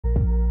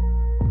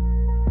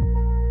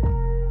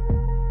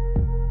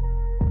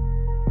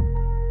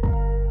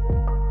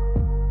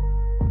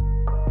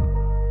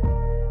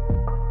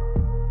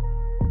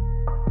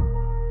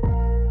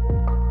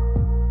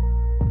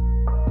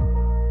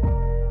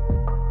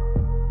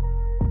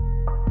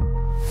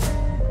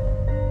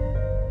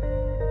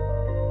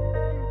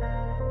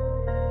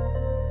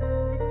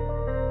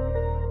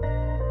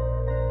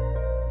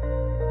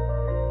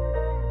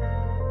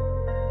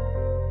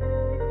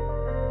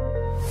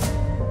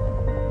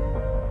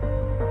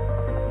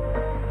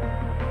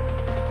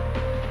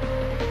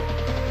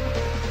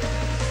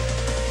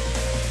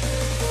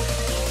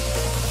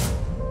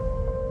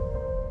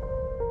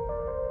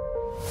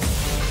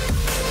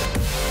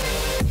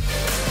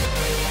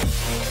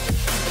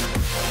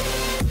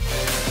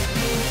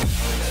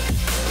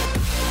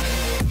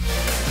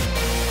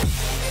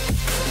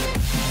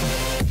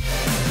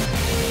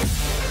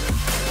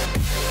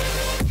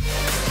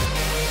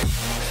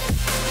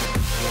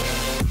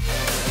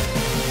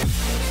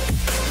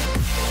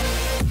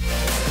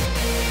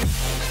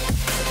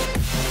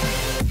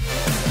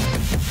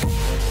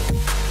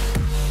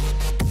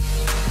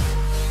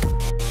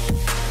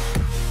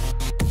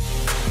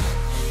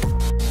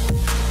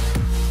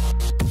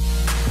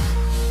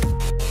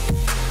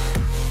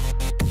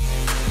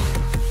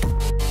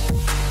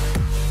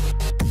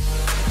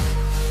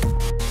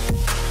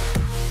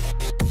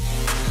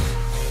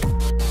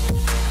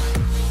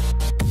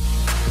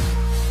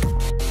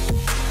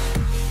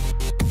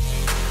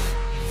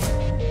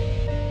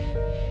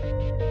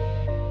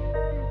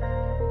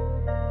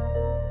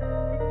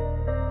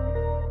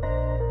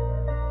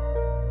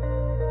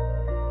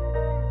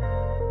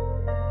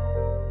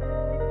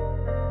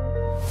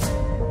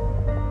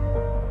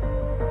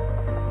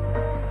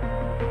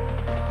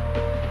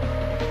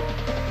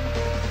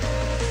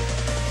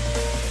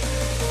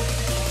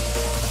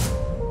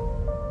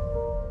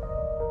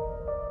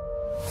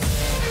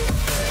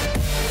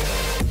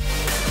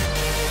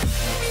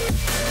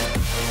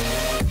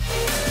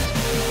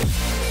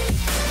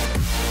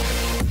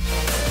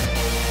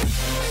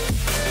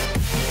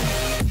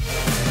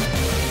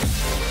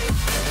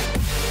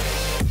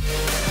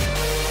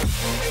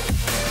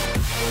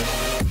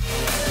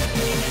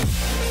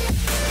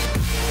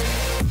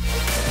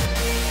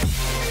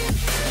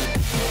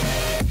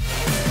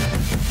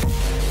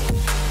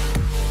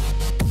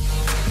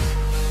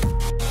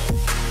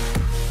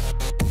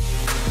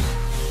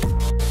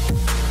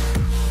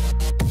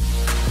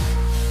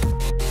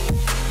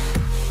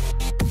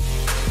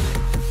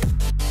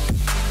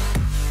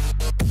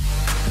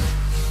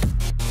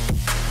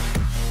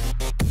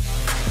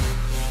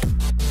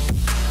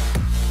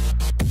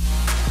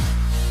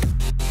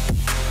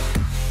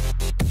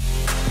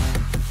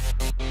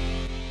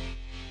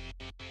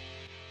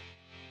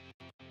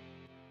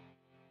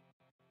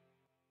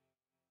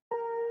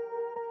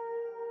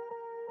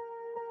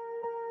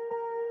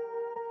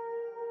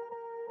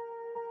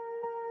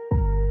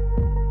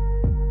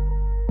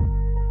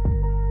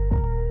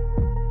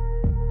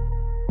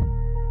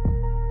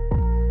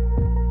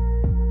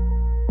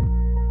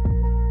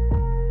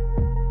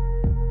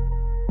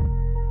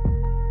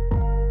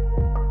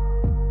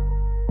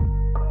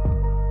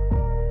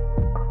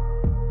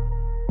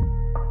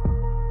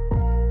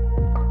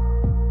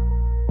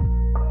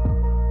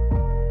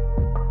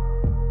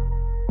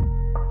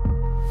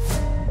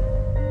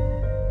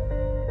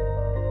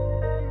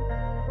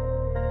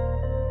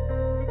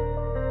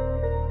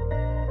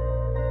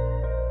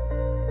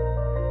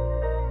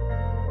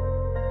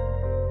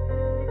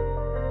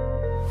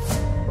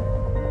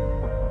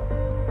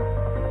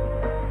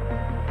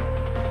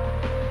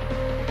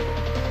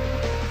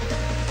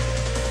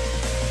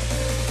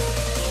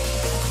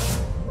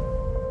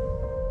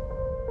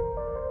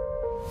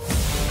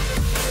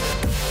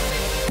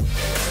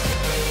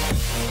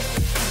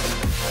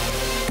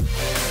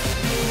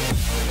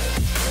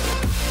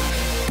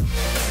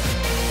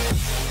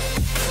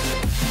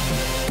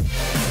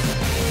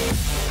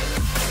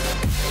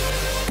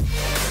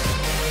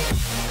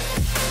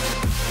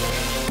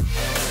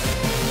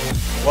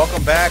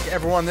Welcome back,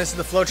 everyone. This is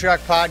the FloTrack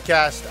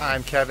podcast.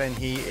 I'm Kevin.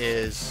 He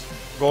is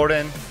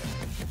Gordon.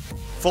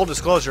 Full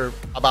disclosure,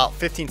 about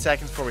 15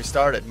 seconds before we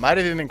started, might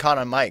have even been caught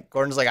on mic.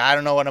 Gordon's like, I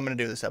don't know what I'm going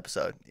to do this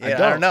episode. Yeah,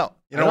 I don't know.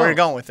 You know where you're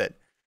going with it.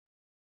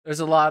 There's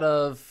a lot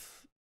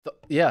of,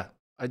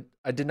 I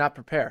did not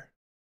prepare.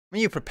 I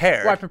mean, you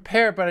prepared. Well, I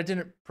prepared, but I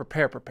didn't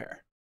prepare.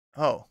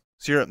 Oh,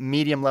 so you're at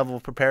medium level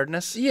of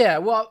preparedness? Yeah,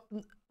 well,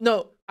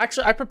 no,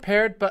 actually, I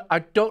prepared, but I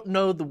don't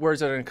know the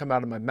words that are going to come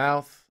out of my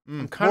mouth.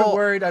 I'm kind of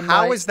worried.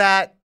 How is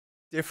that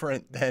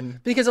different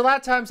than? Because a lot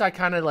of times I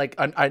kind of like,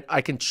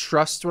 I can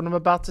trust what I'm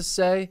about to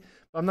say,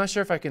 but I'm not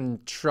sure if I can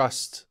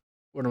trust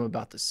what I'm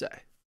about to say.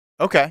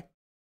 Okay.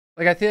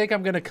 Like, I think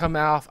I'm going to come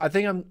off,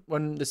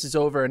 when this is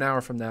over an hour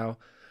from now,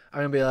 I'm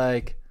going to be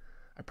like,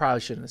 I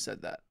probably shouldn't have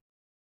said that.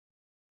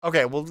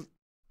 Okay, well,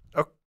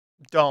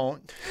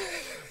 don't.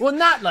 Well,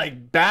 not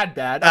like bad.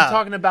 I'm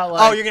talking about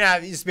like. Oh, you're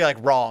going to just be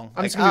like wrong.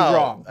 I'm just going to be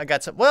wrong. I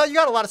got some. Well, you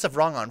got a lot of stuff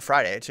wrong on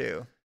Friday,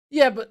 too.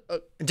 Yeah, but.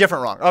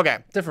 Different wrong. Okay.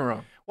 Different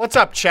wrong. What's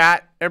up,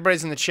 chat?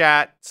 Everybody's in the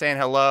chat saying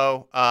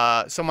hello.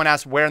 Someone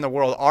asked, where in the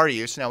world are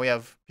you? So now we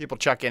have people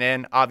checking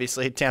in.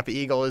 Obviously, Tampa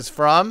Eagle is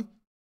from.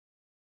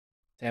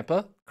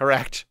 Tampa?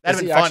 Correct.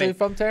 That'd been funny. Actually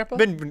from Tampa?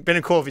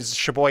 Been cool if he's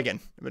Sheboygan.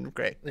 It'd been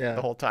great the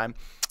whole time.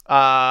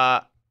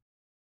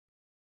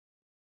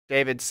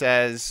 David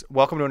says,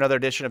 welcome to another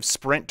edition of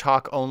Sprint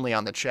Talk Only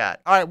on the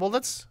chat. All right, well,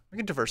 we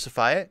can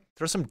diversify it.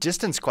 Throw some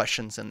distance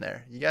questions in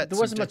there. There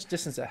wasn't much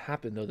distance that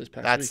happened, though, this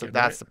past weekend.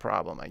 That's the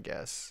problem, I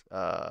guess.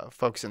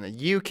 Folks in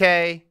the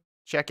UK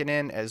checking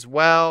in as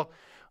well.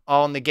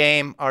 All in the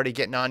game, already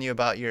getting on you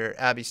about your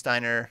Abby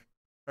Steiner,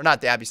 or not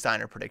the Abby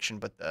Steiner prediction,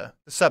 but the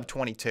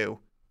sub-22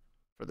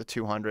 for the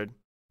 200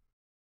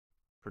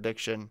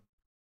 prediction.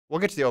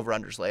 We'll get to the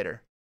over-unders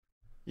later.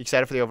 You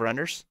excited for the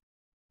over-unders?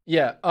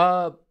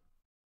 Yeah.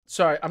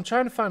 Sorry, I'm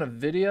trying to find a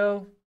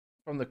video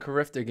from the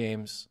Carifta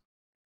games.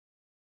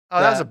 Oh,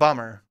 that was a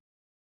bummer.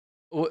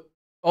 Oh,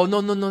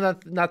 no,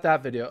 not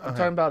that video. I'm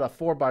talking about a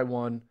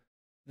 4x1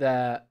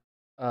 that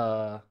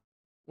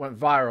went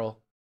viral.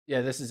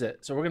 Yeah, this is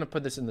it. So we're gonna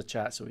put this in the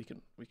chat so we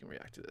can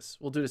react to this.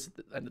 We'll do this at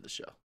the end of the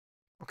show.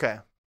 Okay.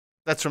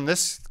 That's from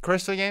this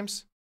Carifta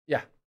games?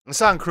 Yeah. I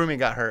saw Krumi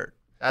got hurt.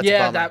 That's a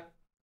bummer. I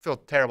feel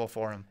terrible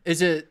for him.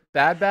 Is it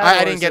bad?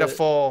 I didn't get a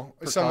full.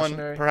 Someone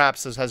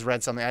perhaps has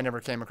read something. I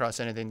never came across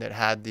anything that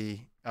had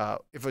if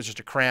it was just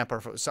a cramp or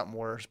if it was something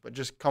worse. But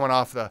just coming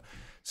off the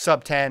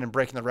sub-10 and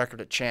breaking the record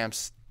at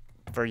champs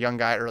for a young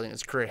guy early in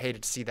his career,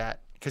 hated to see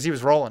that because he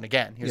was rolling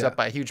again. He was up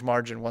by a huge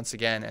margin once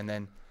again, and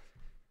then.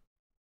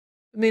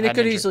 I mean, it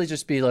could easily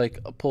just be like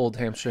a pulled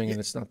hamstring, and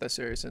it's not that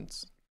serious. And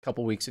it's a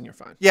couple weeks and you're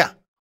fine. Yeah,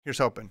 here's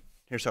hoping.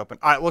 All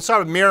right, we'll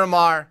start with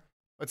Miramar.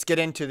 Let's get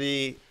into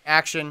the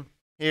action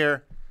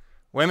here.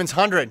 Women's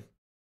 100.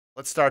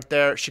 Let's start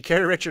there.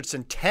 Sha'Carri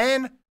Richardson,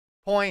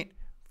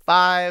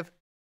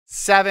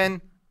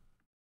 10.57.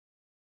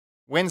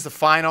 Wins the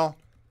final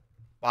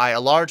by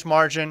a large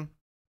margin,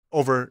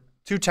 over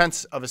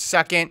 0.2 of a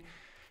second.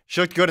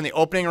 She looked good in the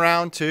opening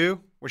round,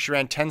 too, where she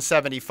ran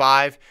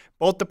 10.75.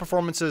 Both the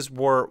performances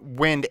were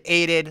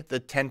wind-aided.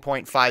 The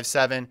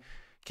 10.57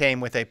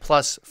 came with a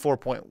plus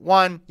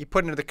 4.1. You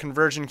put it into the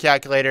conversion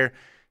calculator,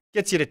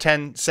 gets you to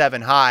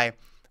 10.7 high.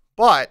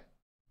 But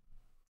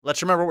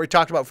let's remember what we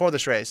talked about before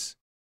this race.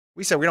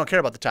 We said we don't care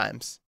about the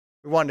times.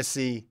 We wanted to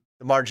see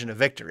the margin of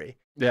victory.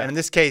 Yeah. And in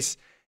this case,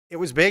 it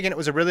was big, and it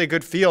was a really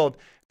good field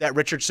that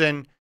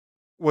Richardson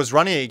was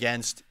running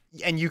against.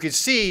 And you could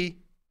see,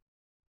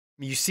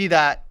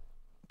 that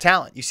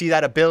talent. You see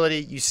that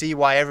ability. You see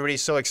why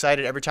everybody's so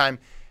excited every time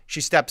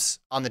she steps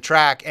on the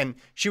track. And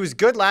she was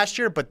good last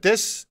year, but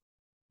this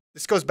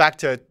goes back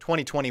to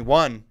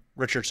 2021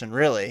 Richardson,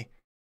 really.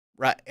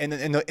 Right, in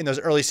those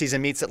early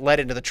season meets that led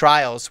into the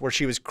trials where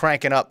she was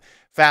cranking up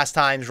fast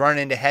times,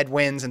 running into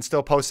headwinds, and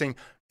still posting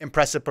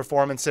impressive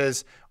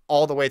performances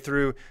all the way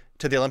through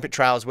to the Olympic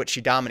trials, which she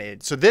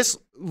dominated. So this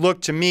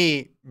looked to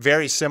me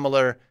very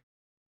similar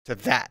to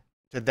that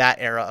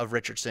era of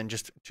Richardson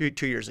just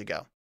two years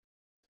ago.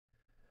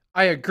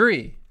 I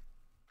agree,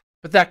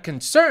 but that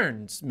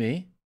concerns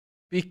me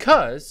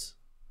because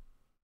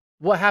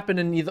what happened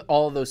in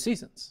all of those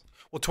seasons?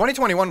 Well,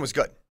 2021 was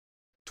good.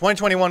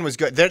 2021 was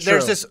good.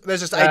 There's this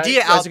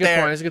idea out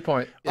there. That's a good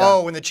point. Yeah.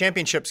 Oh, when the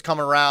championships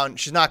come around,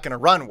 she's not going to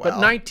run well.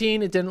 But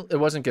 19, it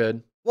wasn't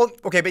good. Well,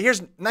 okay, but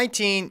here's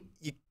 19.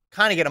 You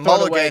kind of get a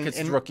mulligan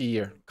in rookie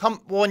year.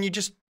 When you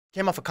just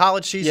came off a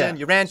college season,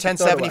 you ran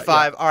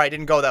 10.75. All right,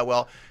 didn't go that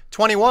well.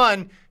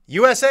 21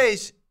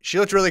 USA's. She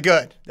looked really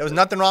good. There was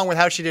nothing wrong with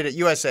how she did at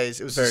USA's.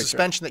 It was a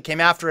suspension that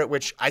came after it,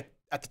 which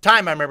at the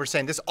time, I remember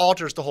saying this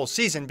alters the whole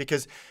season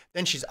because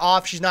then she's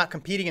off, she's not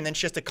competing, and then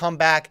she has to come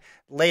back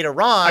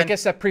later on. I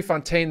guess that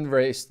Prefontaine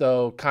race,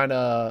 though, it kind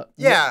of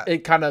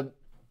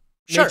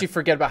made you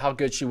forget about how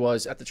good she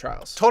was at the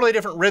trials. Totally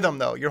different rhythm,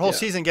 though. Your whole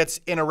season gets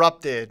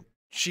interrupted.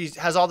 She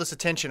has all this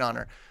attention on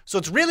her. So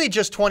it's really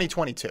just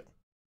 2022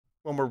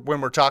 when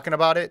we're talking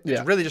about it.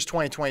 It's really just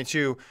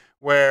 2022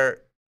 where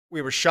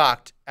we were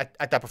shocked at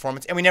that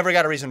performance, and we never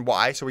got a reason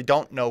why, so we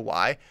don't know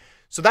why.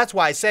 So that's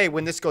why I say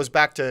when this goes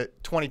back to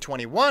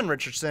 2021,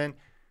 Richardson,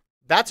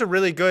 that's a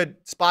really good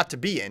spot to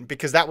be in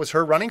because that was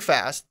her running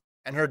fast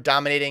and her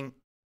dominating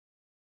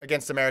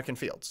against American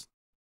fields.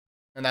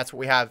 And that's what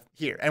we have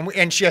here.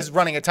 And she has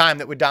running a time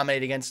that would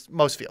dominate against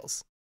most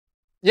fields.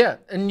 Yeah,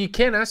 and you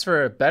can't ask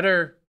for a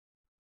better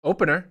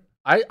opener.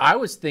 I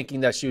was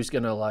thinking that she was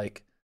going to,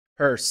 like,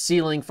 her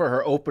ceiling for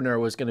her opener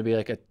was going to be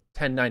like a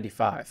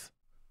 1095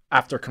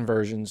 after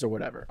conversions or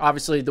whatever.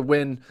 Obviously, the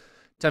win,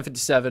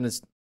 1057,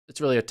 it's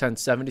really a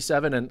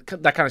 1077, and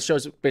that kind of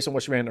shows based on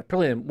what she ran in her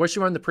prelim. Where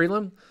she ran the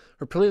prelim?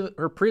 Her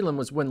prelim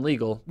was win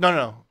legal.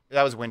 No.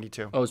 That was windy,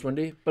 too. Oh, it was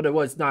windy? But it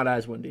was not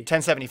as windy.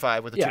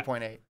 1075 with a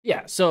 2.8.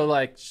 Yeah, so,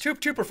 like...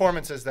 Two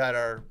performances that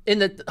are... in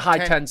the high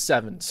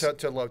 10.7s.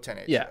 To low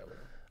 10.8s. Yeah.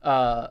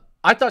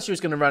 I thought she was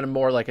going to run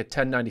more like a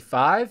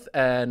 1095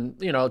 and,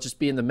 you know, just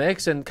be in the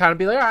mix and kind of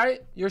be like, all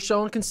right, you're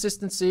showing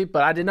consistency.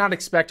 But I did not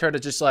expect her to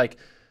just, like,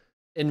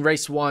 in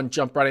race one,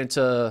 jump right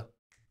into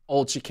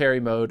old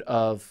Sha'Carri mode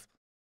of,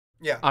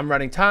 I'm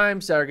running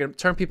times that are going to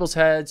turn people's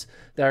heads,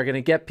 that are going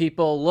to get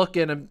people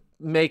looking and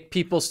make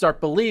people start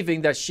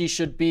believing that she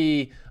should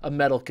be a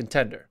medal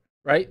contender,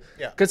 right?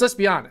 Yeah. Because let's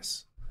be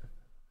honest.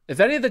 If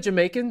any of the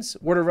Jamaicans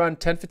were to run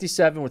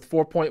 1057 with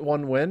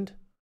 4.1 wind,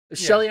 if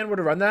Shelly-Ann were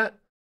to run that,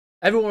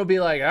 everyone would be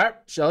like, all right,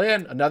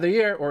 Shelly-Ann, another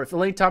year. Or if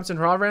Elaine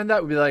Thompson-Herah ran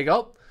that, we'd be like,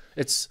 oh,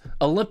 it's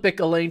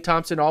Olympic Elaine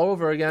Thompson all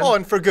over again. Oh,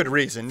 and for good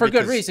reason.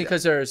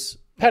 Because there's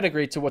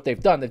pedigree to what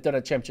they've done. They've done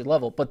at championship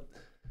level. But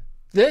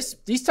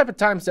these type of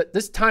times,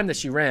 this time that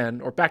she ran,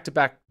 or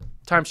back-to-back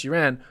times she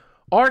ran,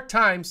 are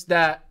times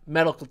that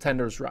medal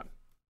contenders run.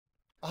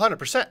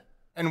 100%.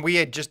 And we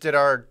had just did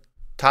our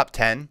top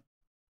 10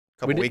 a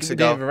couple weeks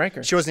ago. Didn't even rank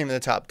her. She wasn't even in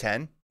the top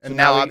 10. And So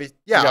now, now obviously,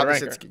 we gotta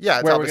obviously, rank her. it's Where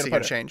are we obviously gonna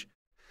going to put change.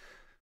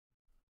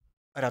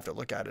 I'd have to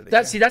look at it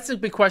again. That's the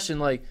big question.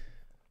 Like,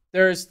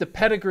 there's the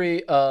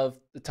pedigree of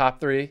the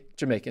top three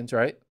Jamaicans,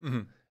 right?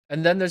 Mm-hmm.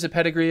 And then there's a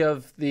pedigree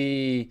of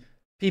the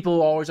people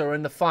who always are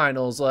in the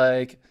finals,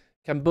 like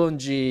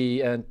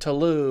Kambunji and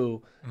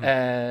Talou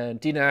and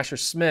Dina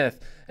Asher-Smith.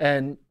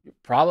 And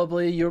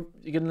probably you're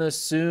going to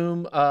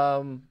assume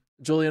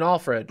Julian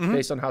Alfred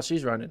based on how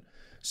she's running.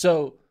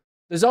 So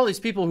there's all these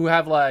people who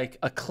have, like,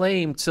 a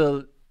claim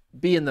to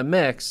be in the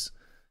mix.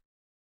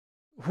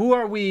 Who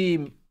are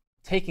we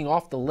taking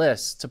off the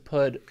list to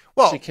put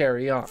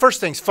Sha'Carri on? First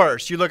things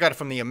first, you look at it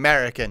from the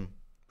American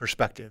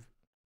perspective.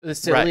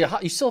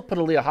 Right. You still put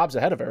Aleia Hobbs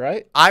ahead of her,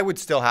 right? I would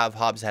still have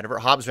Hobbs ahead of her.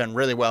 Hobbs ran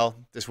really well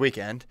this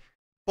weekend.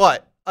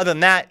 But other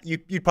than that,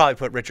 you'd probably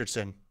put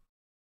Richardson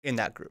in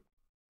that group.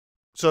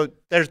 So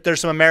there's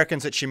some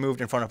Americans that she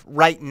moved in front of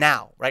right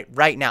now,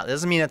 right now. It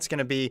doesn't mean that's going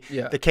to be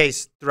the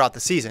case throughout the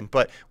season.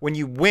 But when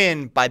you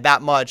win by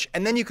that much,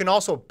 and then you can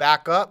also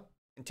back up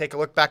and take a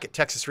look back at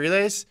Texas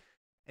relays,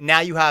 and now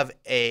you have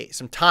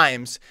some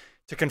times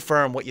to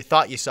confirm what you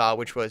thought you saw,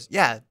 which was,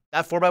 that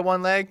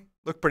 4x1 leg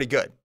looked pretty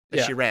good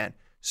that she ran.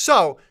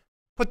 So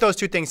put those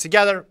two things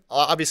together.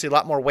 Obviously, a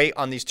lot more weight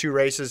on these two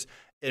races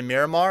in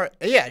Miramar.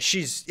 Yeah,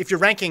 if you're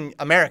ranking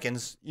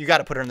Americans, you got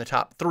to put her in the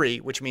top 3,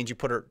 which means you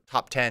put her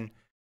top 10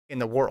 in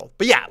the world.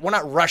 But yeah, we're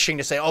not rushing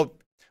to say, oh,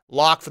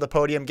 lock for the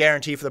podium,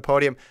 guarantee for the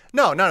podium.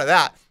 No, none of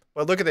that.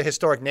 But look at the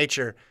historic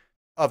nature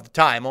of the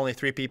time. Only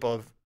 3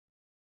 people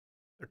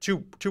or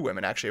two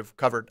women actually have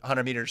covered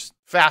 100 meters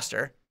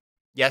faster.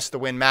 Yes, the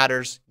win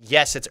matters.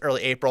 Yes, it's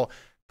early April.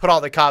 Put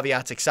all the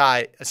caveats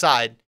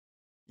aside.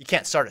 You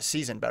can't start a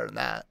season better than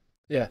that.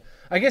 Yeah.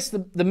 I guess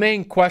the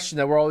main question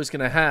that we're always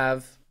going to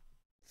have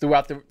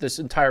throughout this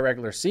entire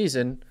regular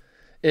season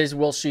is,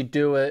 will she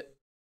do it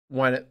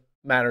when it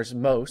matters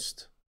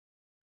most?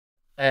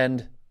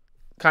 And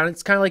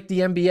it's kind of like the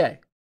NBA.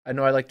 I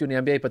know I like doing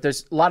the NBA, but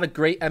there's a lot of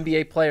great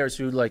NBA players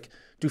who, like,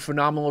 do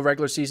phenomenal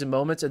regular season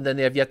moments, and then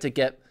they have yet to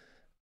get,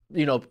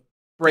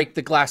 break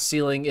the glass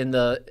ceiling in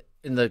the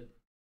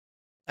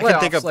I can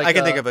think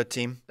of a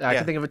team. I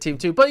can think of a team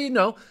too. But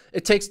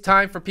it takes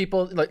time for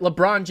people. Like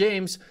LeBron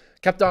James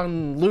kept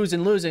on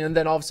losing, and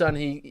then all of a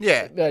sudden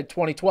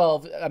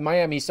 2012 at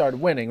Miami, he started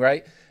winning,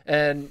 right?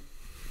 And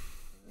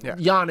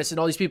Giannis and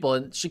all these people,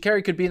 and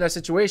Sha'Carri could be in that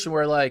situation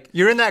where, like,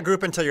 you're in that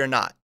group until you're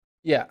not.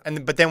 Yeah.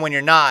 But then when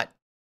you're not,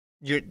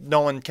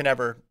 no one can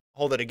ever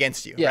hold it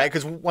against you, right?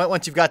 Because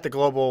once you've got the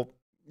global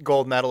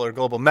gold medal or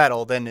global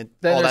medal, then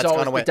all that's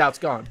gone away. The doubt's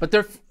gone. But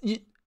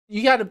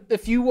you got to,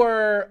 if you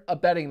were a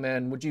betting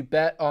man, would you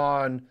bet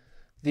on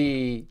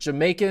the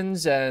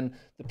Jamaicans and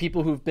the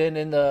people who've been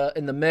in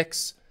the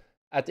mix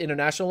at the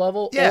international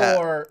level,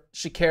 or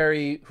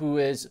Sha'Carri, who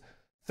is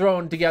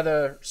thrown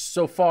together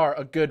so far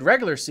a good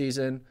regular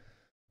season,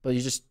 but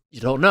you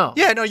don't know?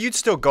 Yeah, no, you'd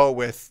still go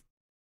with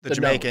the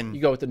Jamaican. No.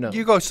 You go with the no.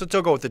 You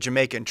still go with the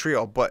Jamaican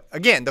trio. But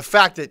again, the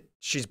fact that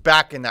she's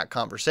back in that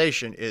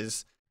conversation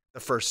is the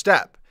first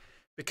step,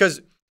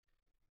 because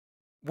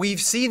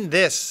we've seen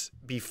this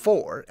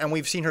before, and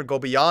we've seen her go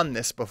beyond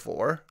this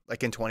before,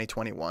 like in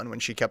 2021 when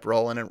she kept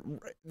rolling.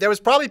 And there was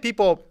probably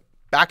people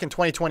back in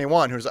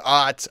 2021 who was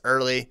like, it's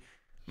early.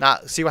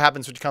 See what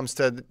happens when it comes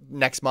to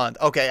next month.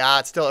 Okay,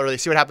 it's still early.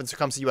 See what happens when it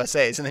comes to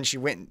USAs. And then she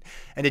went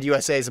and did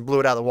USAs and blew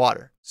it out of the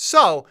water.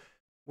 So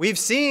we've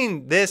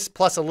seen this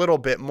plus a little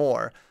bit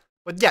more.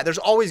 But yeah, there's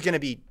always going to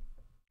be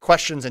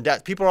questions and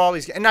depth. People are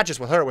always, and not just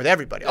with her, with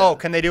everybody. Yeah. Oh,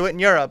 can they do it in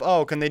Europe?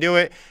 Oh, can they do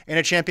it in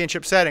a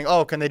championship setting?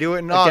 Oh, can they do it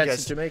in August?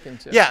 Against the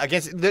Jamaicans.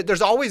 Yeah,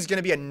 there's always going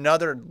to be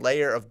another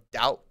layer of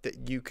doubt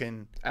that you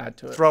can add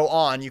to it. Throw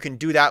on. You can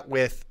do that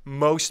with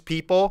most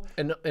people.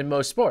 In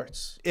most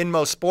sports. In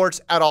most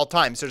sports at all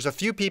times. There's a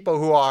few people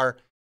who are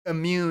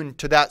immune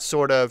to that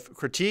sort of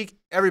critique.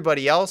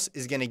 Everybody else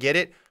is going to get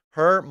it.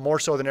 Her more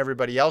so than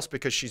everybody else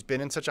because she's been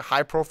in such a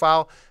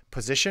high-profile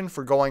position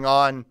for going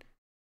on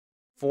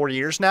 4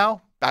 years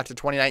now, back to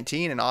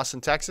 2019 in Austin,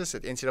 Texas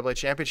at the NCAA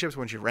Championships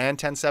when she ran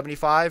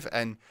 10.75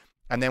 and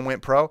then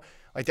went pro.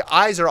 Like the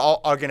eyes are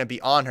going to be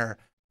on her.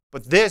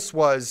 But this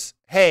was,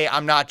 hey,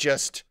 I'm not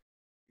just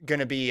going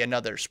to be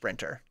another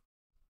sprinter.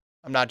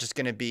 I'm not just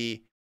going to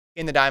be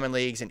in the Diamond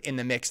Leagues and in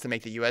the mix to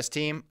make the U.S.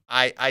 team.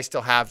 I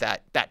still have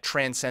that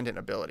transcendent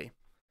ability.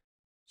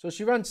 So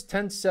she runs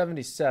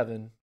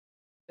 10.77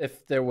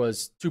 if there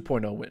was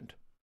 2.0 wind,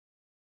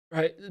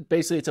 right?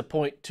 Basically, it's a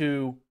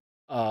 0.2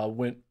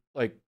 wind.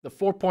 Like the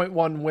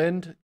 4.1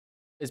 wind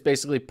is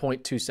basically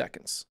 0.2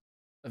 seconds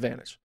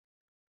advantage.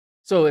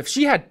 So if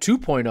she had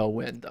 2.0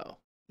 wind, though,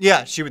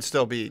 yeah, she would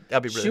still be.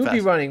 That'd be really. She would fast.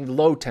 be running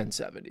low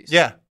 1070s.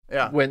 Yeah.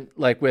 When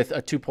with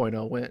a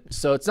 2.0 wind.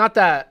 So it's not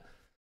that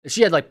if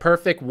she had like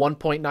perfect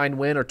 1.9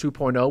 wind or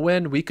 2.0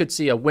 wind, we could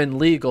see a wind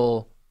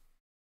legal,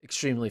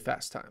 extremely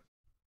fast time.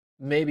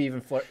 Maybe even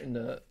flirt in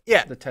the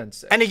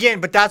 10.6. And again,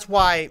 but that's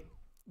why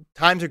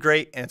times are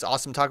great and it's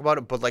awesome to talk about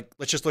it. But like,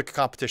 let's just look at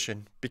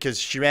competition because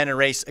she ran a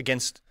race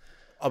against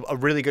a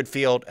really good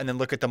field, and then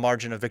look at the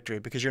margin of victory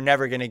because you're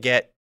never going to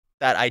get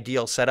that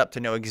ideal setup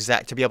to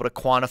be able to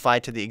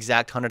quantify to the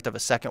exact hundredth of a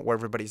second where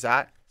everybody's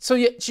at. So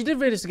yeah, she did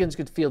race against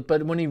good field,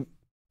 but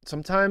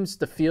sometimes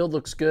the field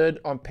looks good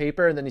on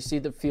paper, and then you see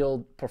the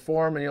field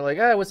perform, and you're like,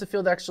 what's the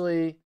field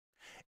actually?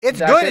 It's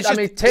good. It's I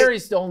mean,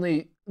 Terry's the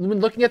only. When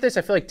looking at this,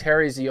 I feel like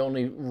Terry's the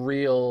only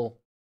real.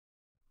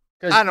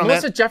 Because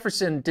Melissa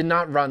Jefferson did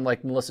not run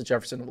like Melissa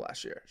Jefferson of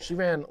last year. She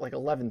ran like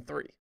 11.3.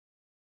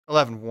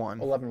 11.1.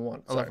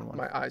 11.1. Sorry, 11.1.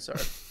 My eyes are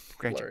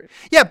blurry.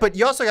 Yeah, but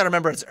you also got to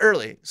remember it's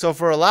early. So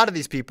for a lot of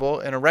these people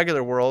in a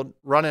regular world,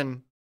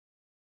 running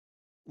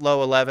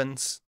low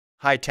 11s,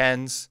 high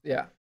 10s,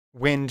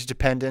 wind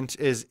dependent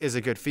is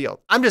a good field.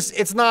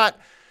 It's not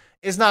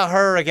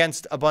her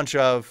against a bunch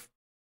of,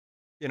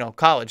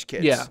 college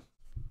kids. Yeah.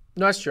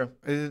 No, that's true.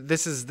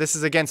 This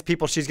is against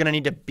people she's going to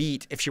need to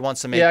beat if she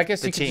wants to make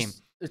the team.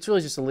 It's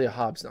really just Aleia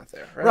Hobbs not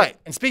there, right? Right.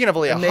 And speaking of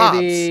Aleia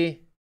Hobbs.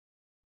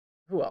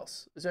 Who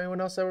else? Is there anyone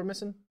else that we're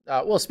missing?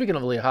 Well, speaking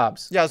of Aleia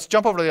Hobbs. Yeah, let's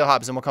jump over to Aleia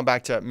Hobbs and we'll come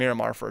back to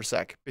Miramar for a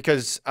sec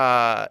because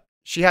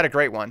she had a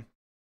great one,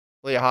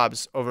 Aleia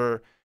Hobbs,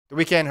 over the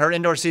weekend. Her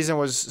indoor season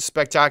was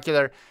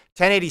spectacular.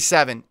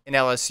 10.87 in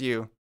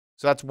LSU.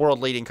 So that's world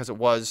leading because it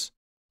was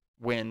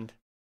wind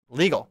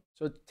legal.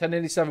 So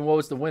 10.87, what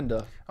was the wind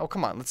though? Oh,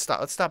 come on. Let's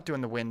stop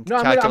doing the wind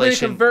calculation. I'm going to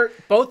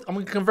convert both. I'm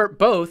going to convert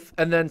both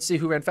and then see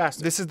who ran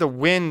faster. This is the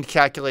wind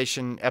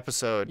calculation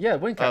episode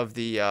of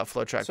the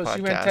FloTrack podcast. So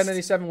she ran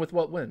 10.87 with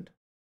what wind?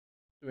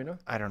 Do we know?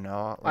 I don't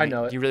know. I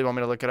know it. Do you really want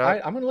me to look it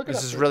up? I'm going to look it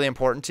up. This is really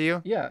important to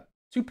you? Yeah.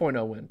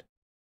 2.0 wind.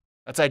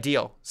 That's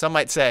ideal. Some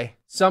might say.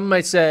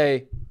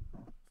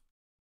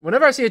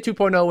 Whenever I see a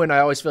 2.0 wind, I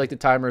always feel like the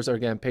timers are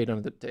getting paid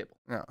under the table.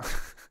 No.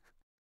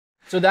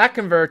 So that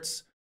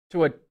converts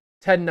to a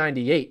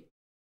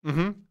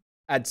 10.98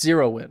 at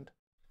 0 wind.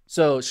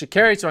 So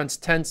Sha'Carri runs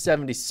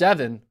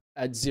 10.77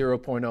 at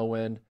 0.0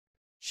 wind.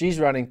 She's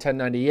running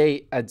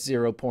 10.98 at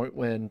 0 point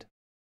wind.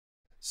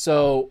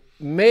 So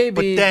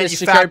maybe but then you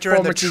factor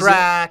in the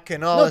track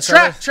and all this.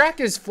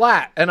 Track is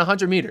flat and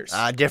 100 meters.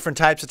 Different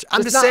types of.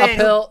 I'm just saying.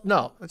 Uphill.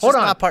 No, hold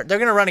on. They're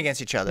going to run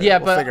against each other. Yeah,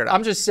 we'll figure it out.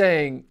 I'm just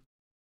saying.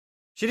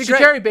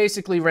 Sha'Carri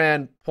basically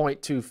ran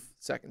 0.2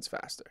 seconds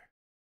faster,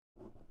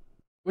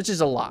 which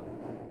is a lot.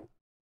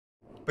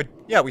 But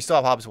yeah, we still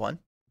have Hobbs 1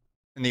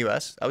 in the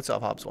U.S. I would still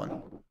have Hobbs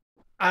 1.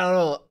 I don't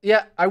know.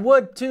 Yeah, I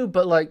would too,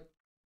 but like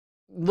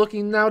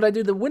looking now that I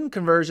do the wind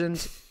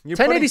conversions,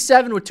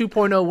 10.87 with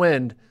 2.0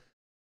 wind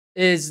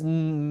is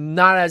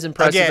not as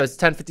impressive as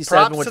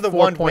 10.57 with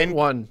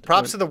 4.1.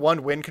 Props to the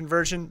one wind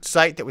conversion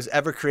site that was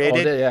ever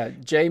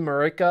created. Jay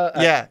Marica.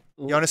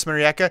 Jonas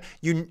Marieka.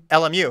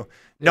 LMU.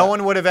 No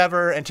one would have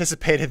ever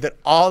anticipated that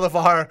all of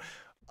our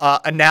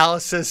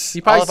analysis,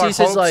 all of our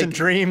hopes and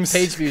dreams.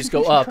 Page views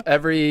go up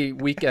every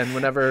weekend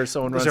whenever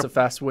someone runs a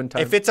fast wind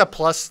time. If it's a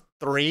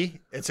 +3,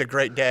 it's a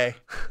great day.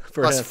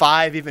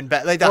 +5, even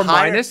better. Like the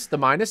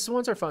minus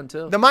ones are fun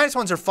too. The minus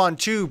ones are fun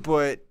too,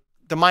 but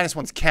the minus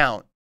ones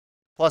count.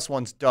 Plus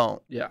ones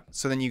don't. Yeah.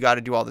 So then you got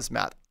to do all this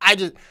math.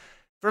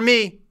 For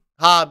me,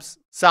 Hobbs,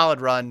 solid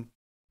run,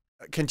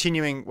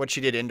 continuing what she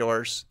did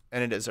indoors,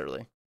 and it is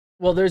early.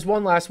 Well, there's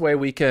one last way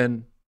we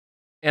can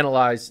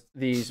analyze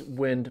these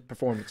wind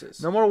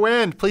performances. No more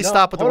wind. Please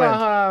stop with the wind.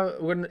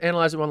 We're going to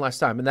analyze it one last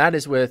time, and that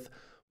is with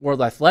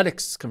World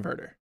Athletics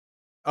Converter.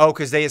 Oh,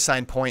 because they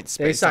assign points.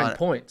 They assign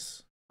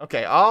points.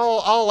 Okay,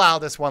 I'll allow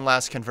this one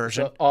last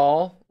conversion.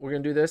 So we're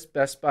going to do this,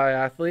 best by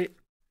athlete.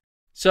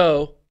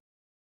 So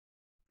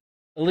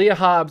Aleia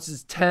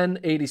Hobbs'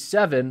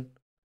 10.87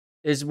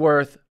 is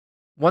worth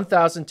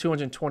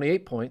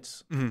 1,228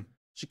 points. Mm-hmm.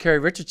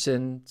 Sha'Carri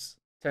Richardson's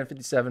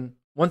 1057,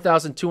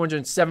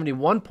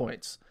 1,271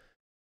 points.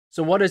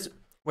 So what is...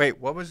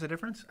 Wait, what was the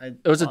difference?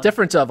 It was a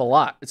difference of a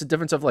lot. It's a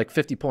difference of like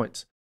 50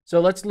 points.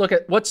 So let's look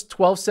at what's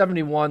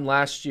 1271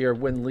 last year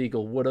win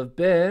legal would have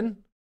been.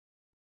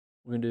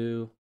 We're going to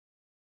do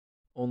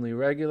only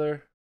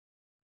regular.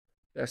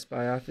 Best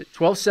by outfit.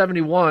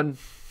 1271.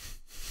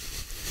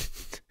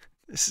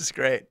 This is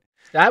great.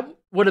 That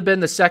would have been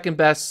the second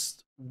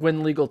best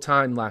win legal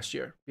time last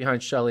year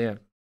behind Shelly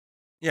Ann.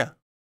 Yeah.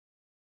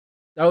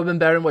 That would have been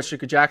better than what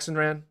Sha'Carri Jackson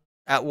ran.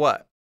 At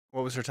what?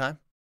 What was her time?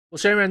 Well,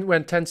 Shelly Ann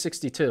went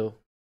 1062.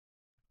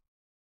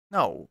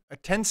 No, a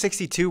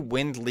 1062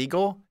 wind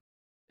legal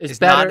Is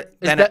better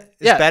better.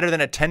 better than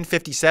a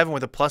 1057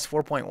 with a plus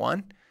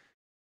 4.1.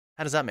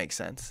 How does that make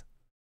sense?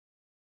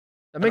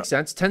 That makes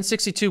sense.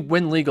 1062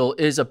 win legal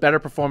is a better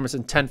performance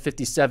than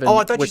 1057. Oh,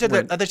 I thought you said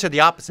I thought you said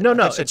the opposite. No,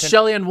 it's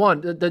Shelly Ann won.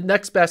 The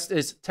next best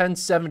is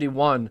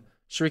 1071.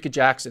 Sha'Carri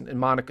Jackson in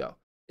Monaco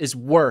is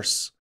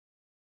worse.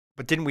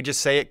 But didn't we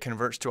just say it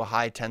converts to a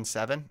high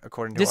 10.7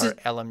 according to our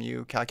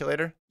LMU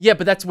calculator? Yeah,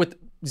 but that's with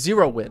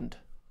 0 wind.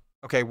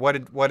 Okay, what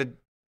did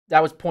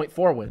that was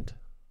 0.4 wind.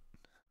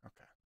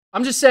 Okay.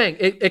 I'm just saying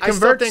it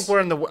converts.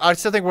 I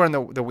still think we're in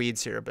the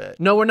weeds here a bit.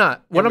 No, we're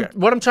not.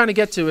 What I'm trying to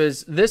get to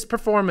is this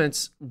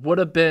performance would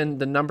have been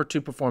the number 2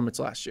 performance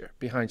last year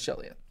behind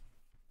Shelly Ann.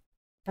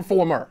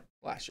 Performer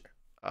last year.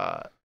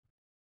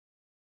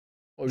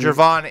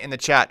 Jervon in the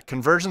chat.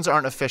 Conversions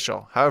aren't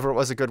official. However, it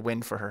was a good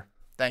win for her.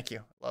 Thank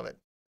you. Love it.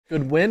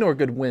 Good win or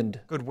good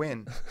wind? Good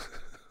win.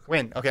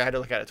 Win. Okay, I had to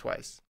look at it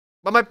twice.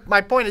 But my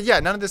point is,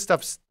 none of this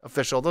stuff's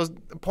official. Those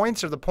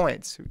points are the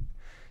points.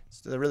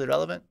 They're really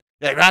relevant.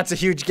 Yeah, that's a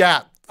huge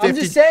gap. 50. I'm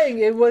just saying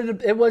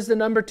it was the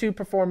number 2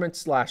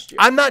 performance last year.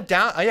 I'm not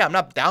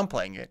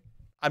downplaying it.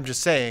 I'm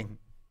just saying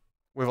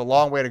we have a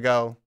long way to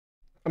go.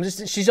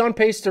 She's on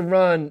pace to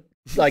run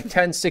like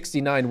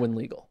 1069 win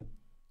legal.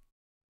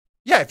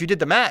 Yeah, if you did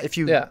the math, if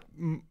you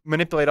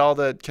manipulate all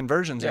the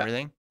conversions and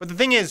everything. But the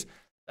thing is,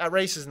 that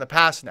race is in the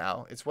past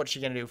now. It's what's she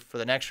going to do for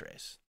the next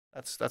race.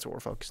 That's what we're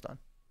focused on.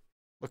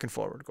 Looking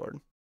forward, Gordon.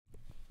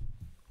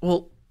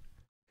 Well,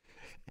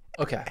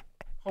 okay.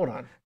 Hold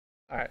on.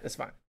 All right, that's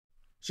fine.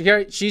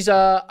 She's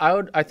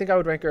I think I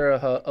would rank her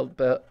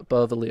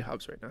above Aleia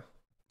Hobbs right now.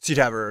 So you'd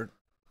have her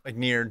like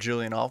near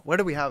Julian Off. Where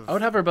do we have? I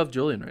would have her above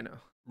Julian right now.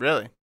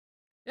 Really?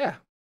 Yeah.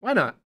 Why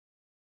not?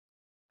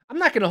 I'm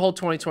not going to hold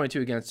 2022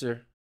 against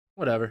her.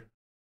 Whatever.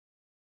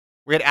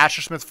 We had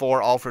Asher Smith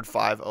 4, Alfred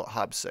 5,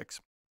 Hobbs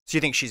 6. So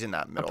you think she's in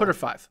that middle? I'll put her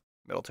 5.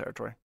 Middle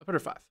territory. I'll put her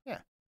 5. Yeah.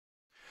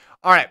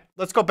 All right,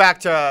 let's go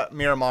back to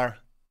Miramar.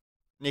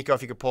 Nico,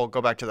 if you could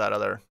go back to that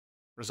other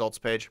results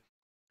page.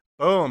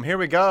 Boom, here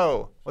we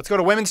go. Let's go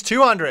to women's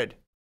 200.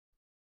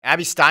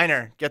 Abby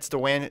Steiner gets the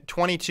win,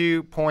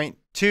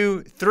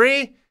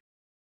 22.23.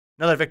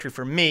 Another victory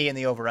for me in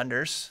the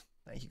over-unders.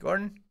 Thank you,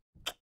 Gordon.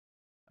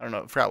 I don't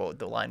know, I forgot what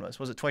the line was.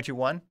 Was it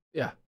 22-1?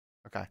 Yeah.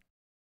 Okay.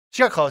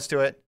 She got close to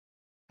it.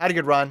 Had a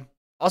good run.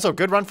 Also,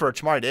 good run for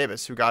Chamari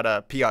Davis, who got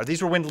a PR.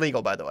 These were wind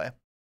legal, by the way.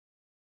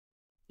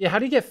 Yeah, how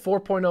do you get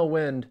 4.0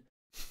 wind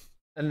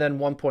and then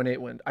 1.8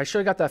 wind? I should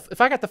have got that.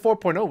 If I got the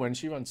 4.0 wind,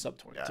 she runs sub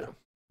 22. Yeah.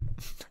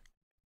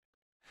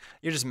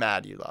 You're just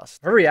mad you lost.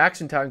 Her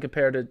reaction time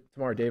compared to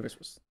Chamari Davis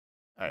was...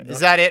 All right. Is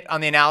that it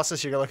on the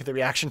analysis? You're going to look at the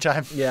reaction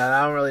time? Yeah,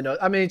 I don't really know.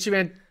 I mean, she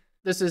ran...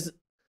 This is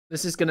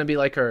going to be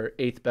like her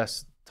 8th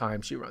best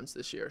time she runs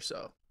this year,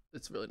 so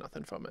it's really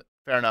nothing from it.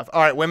 Fair enough.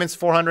 All right, women's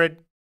 400.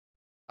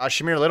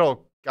 Shamir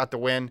Little got the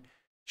win.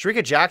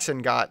 Sha'Carri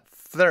Jackson got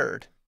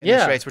 3rd in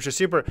this race, which is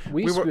super.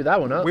 We screwed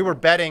that one up. We were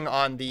betting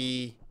on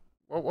the...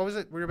 What was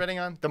it we were betting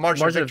on? The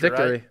margin of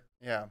victory. Right?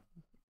 Yeah.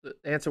 The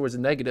answer was a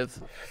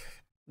negative.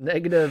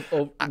 Negative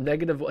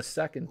a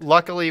second.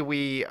 Luckily,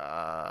 we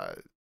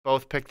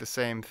both picked the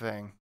same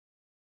thing.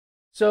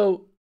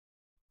 So,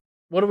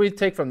 what do we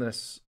take from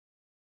this?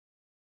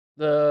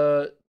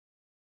 Shamir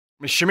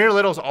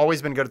Little's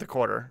always been good at the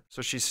quarter,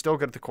 so she's still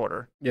good at the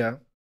quarter. Yeah.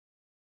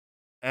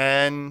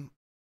 And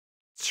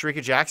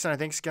Sha'Carri Jackson, I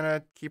think, is going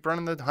to keep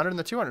running the 100 and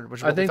the 200,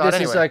 which is what I think we thought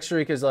this anyway. is like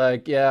Sha'Carri's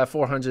like,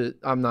 400,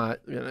 I'm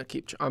not doing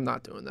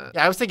that.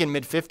 Yeah, I was thinking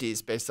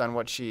mid-50s based on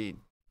what she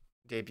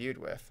debuted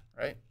with,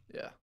 right?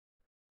 Yeah.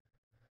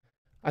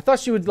 I thought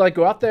she would like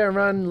go out there and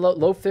run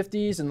low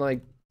 50s and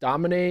like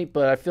dominate,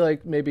 but I feel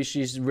like maybe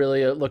she's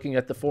really looking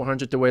at the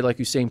 400 the way like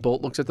Usain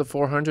Bolt looks at the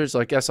 400s.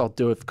 So I guess I'll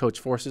do it if coach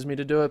forces me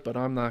to do it, but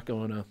I'm not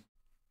going to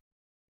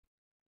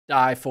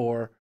die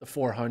for the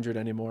 400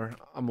 anymore.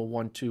 I'm a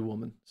 1-2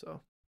 woman,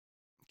 so.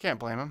 Can't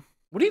blame him.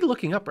 What are you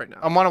looking up right now?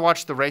 I want to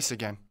watch the race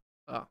again.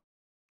 Oh.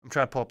 I'm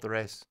trying to pull up the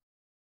race.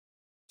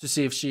 To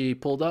see if she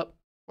pulled up?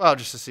 Well,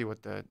 just to see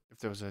if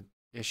there was an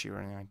issue or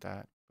anything like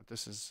that. But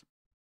this is...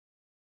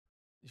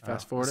 You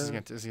fast forward it? This is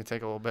going to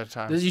take a little bit of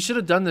time. You should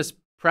have done this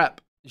prep.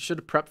 You should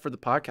have prepped for the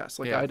podcast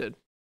like I did.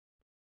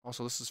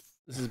 Also, this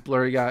is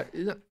blurry guy.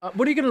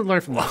 What are you going to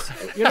learn from this?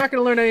 You're not going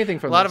to learn anything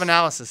from this. A lot of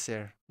analysis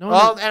here. No,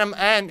 well, and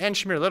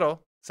Shamir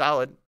Little,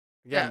 solid.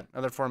 Again,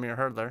 another 4-meter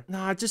hurdler.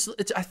 No, I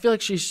feel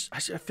like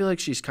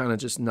she's kind of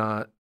just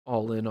not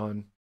all in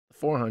on the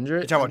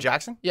 400. You talking about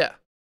Jackson? Yeah.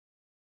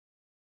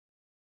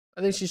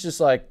 I think she's just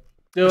like,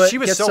 do it,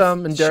 get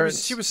some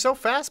endurance. She was so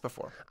fast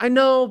before. I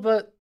know,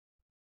 but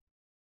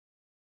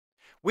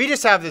we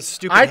just have this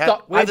stupid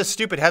this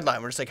stupid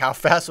headline. We're just like, how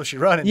fast will she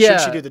run? And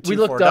should she do the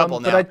 2-4 double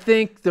now? But I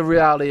think the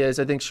reality is,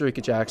 I think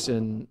Sha'Carri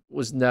Jackson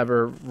was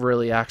never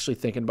really actually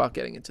thinking about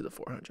getting into the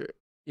 400.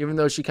 Even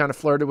though she kind of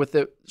flirted with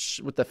it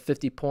with the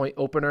 50-point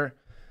opener.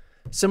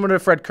 Similar to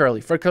Fred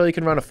Curley. Fred Curley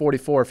can run a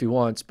 44 if he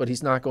wants, but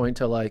he's not going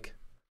to like...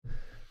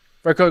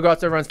 Fred Curley goes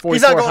out there and runs 44.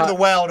 He's not going to the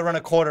well to run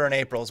a quarter in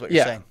April is what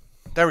you're saying.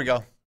 There we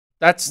go.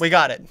 We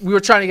got it. We were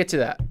trying to get to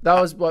that.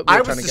 That was what we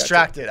were trying to get to. I was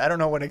distracted. I don't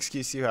know what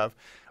excuse you have.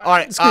 All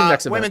right.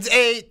 Next women's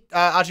 8,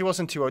 Audrey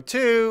Wilson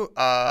 202.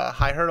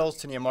 High hurdles,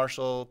 Tania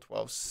Marshall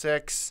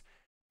 12.6.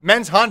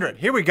 Men's 100.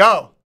 Here we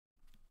go.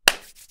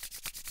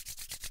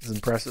 This is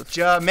impressive.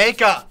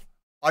 Jamaica,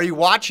 are you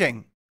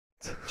watching?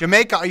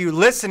 Jamaica, are you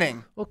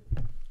listening? Well,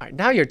 all right,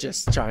 now you're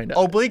just trying to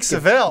oblique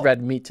Seville.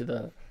 Red meat to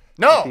the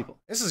people.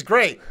 This is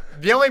great.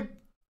 The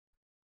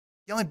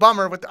only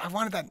bummer with I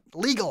wanted that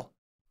legal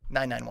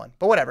 991,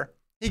 but whatever.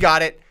 He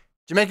got it.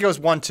 Jamaica goes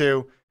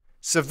 1-2.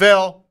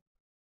 Seville,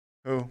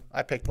 who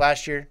I picked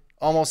last year,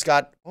 almost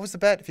got. What was the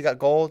bet? If you got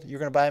gold, you're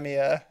gonna buy me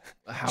a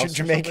house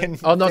Jamaican.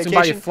 Oh no, to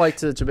buy you a flight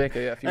to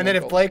Jamaica. Yeah. And then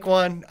if Blake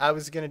won, I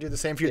was gonna do the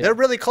same for you. Yeah. They're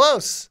really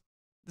close.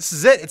 This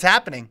is it. It's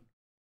happening.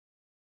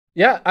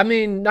 Yeah, I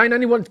mean,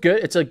 991 is good.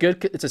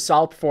 It's a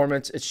solid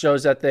performance. It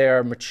shows that they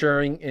are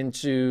maturing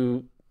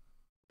into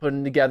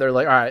putting together.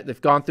 Like, all right,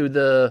 they've gone through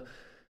they're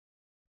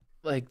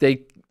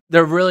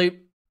really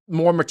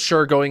more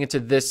mature going into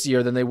this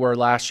year than they were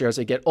last year. As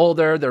they get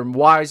older, they're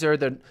wiser.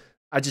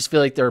 I just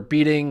feel like they're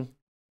they're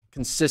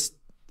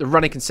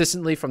running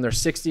consistently from their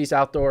 60s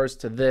outdoors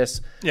to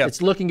this. Yeah.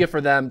 It's looking good for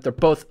them. They're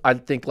both, I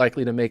think,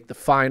 likely to make the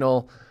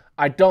final.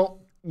 I don't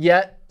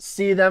yet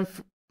see them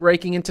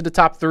breaking into the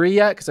top 3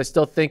 yet, because I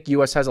still think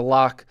U.S. has a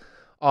lock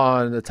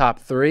on the top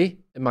 3,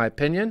 in my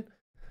opinion.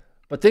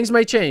 But things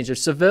may change. If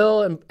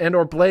Seville and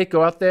or Blake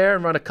go out there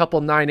and run a couple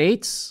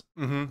 9.8s,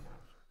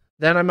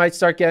 then I might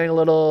start getting a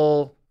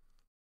little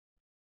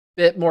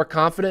bit more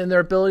confident in their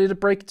ability to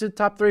break into the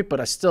top 3. But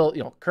I still,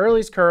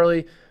 Curly's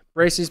Curly,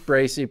 Bracey's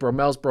Bracey,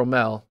 Bromel's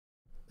Bromel.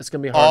 It's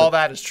going to be hard. All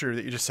that is true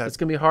that you just said. It's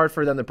going to be hard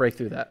for them to break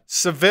through that.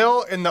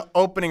 Seville in the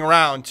opening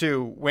round,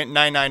 too, went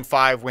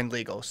 9.95, win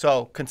legal.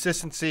 So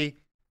consistency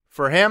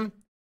for him.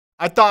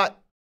 I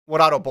thought what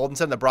Otto Bolden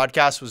said in the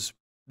broadcast was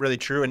really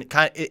true, and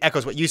it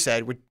echoes what you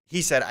said.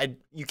 He said,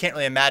 you can't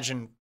really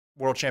imagine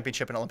World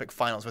Championship and Olympic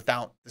finals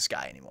without this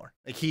guy anymore.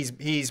 Like he's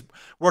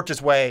worked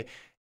his way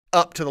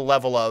up to the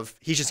level of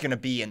he's just going to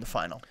be in the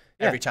final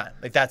every time.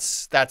 Like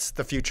that's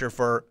the future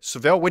for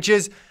Seville, which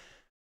is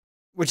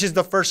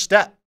the first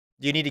step.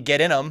 You need to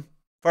get in them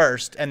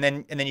first, and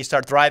then you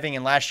start thriving.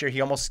 And last year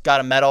he almost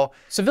got a medal.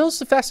 Seville's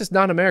the fastest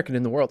non-American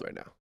in the world right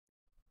now.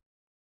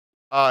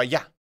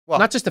 Yeah. Well,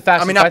 not just the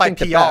fastest. I mean, not by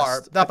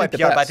PR,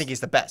 but I think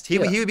he's the best. He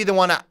would be the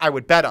one I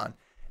would bet on.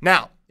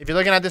 Now, if you're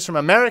looking at this from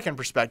an American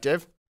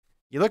perspective,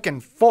 you're looking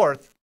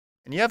 4th,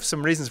 and you have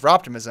some reasons for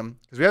optimism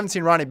because we haven't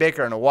seen Ronnie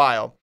Baker in a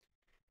while.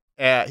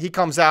 He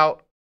comes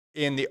out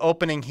in the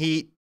opening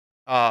heat,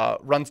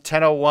 runs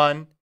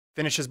 10:01,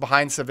 finishes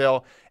behind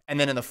Seville, and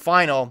then in the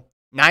final,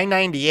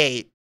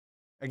 9.98,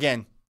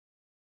 again,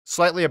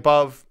 slightly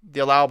above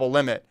the allowable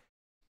limit.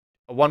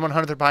 A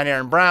 1/100th behind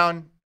Aaron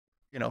Brown,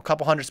 a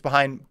couple hundredths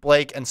behind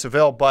Blake and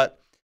Seville.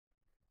 But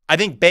I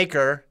think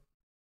Baker,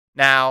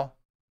 now,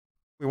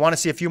 we want to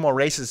see a few more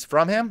races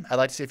from him. I'd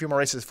like to see a few more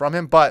races from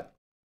him. But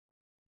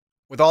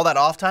with all that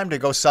off time to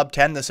go sub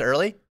 10 this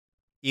early,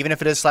 even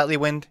if it is slightly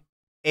wind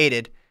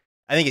aided,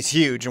 I think it's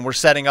huge. And we're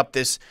setting up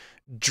this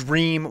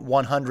dream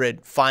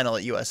 100 final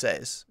at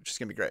USA's, which is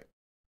going to be great.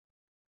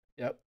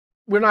 Yep.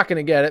 We're not going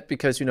to get it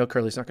because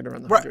Curly's not going to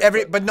run the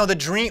 100. But no, the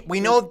dream,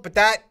 we know, but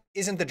that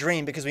isn't the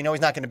dream because we know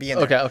he's not going to be in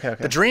there. Okay.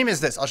 The dream is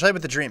this. I'll show you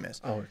what the dream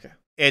is. Oh, okay.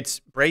 It's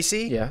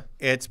Bracey. Yeah.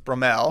 It's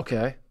Bromel.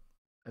 Okay.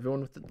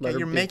 Everyone with the letter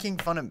You're B. making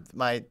fun of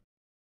my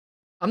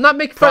I'm not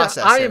making fun.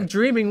 I am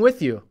dreaming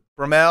with you.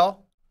 Bromel,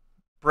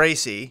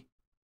 Bracey,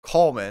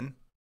 Coleman,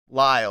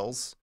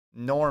 Lyles,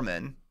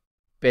 Norman,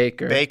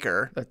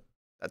 Baker.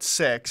 That's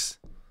 6.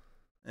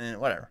 And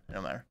whatever. It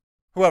don't matter.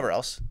 Whoever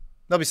else.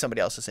 There'll be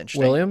somebody else that's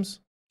interesting.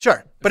 Williams?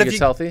 Sure. But if he's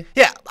healthy?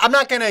 Yeah. I'm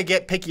not going to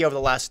get picky over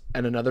the last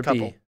And another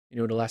couple. B. You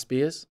know what the last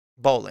B is?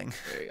 Bowling.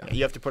 There you go.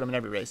 You have to put them in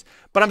every race.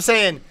 But I'm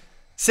saying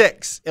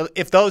 6.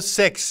 If those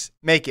 6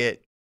 make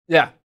it,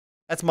 yeah,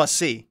 that's must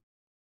see.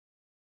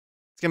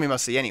 It's going to be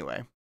must see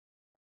anyway.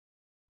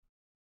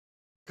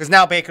 Because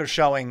now Baker's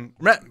showing,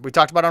 we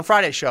talked about on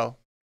Friday's show,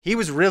 he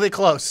was really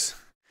close.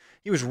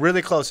 He was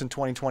really close in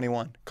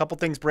 2021. A couple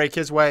things break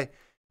his way.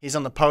 He's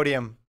on the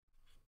podium,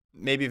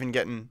 maybe even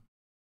getting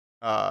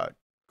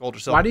gold or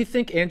silver. Why do you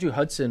think Andrew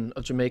Hudson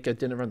of Jamaica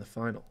didn't run the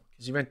final?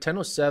 Because he ran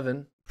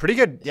 10:07. Pretty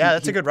good. Yeah,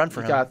 that's a good run for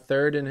him. He got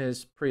 3rd in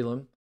his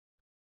prelim.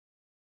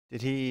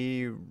 Did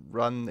he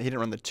run? He didn't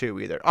run the 2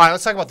 either. All right,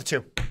 let's talk about the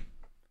 2. Let's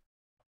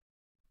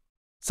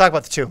talk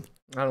about the 2.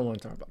 I don't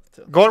want to talk about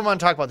the 2. Gordon want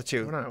to talk about the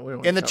 2. We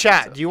don't in the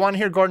chat, do you want to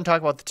hear Gordon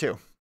talk about the 2?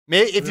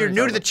 If you're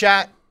new to the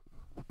chat,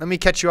 let me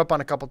catch you up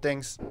on a couple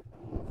things.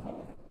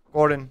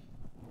 Gordon,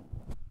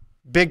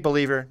 big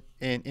believer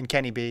in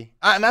Kenny B.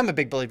 I'm a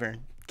big believer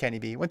in Kenny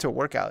B. Went to a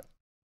workout.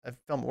 I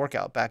filmed a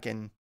workout back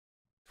in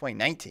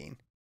 2019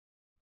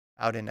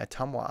 out in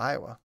Ottumwa,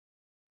 Iowa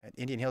at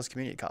Indian Hills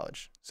Community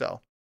College.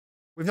 So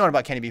we've known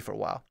about Kenny B for a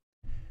while.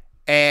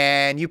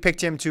 And you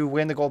picked him to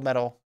win the gold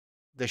medal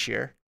this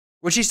year,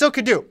 which he still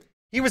could do.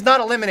 He was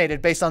not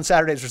eliminated based on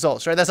Saturday's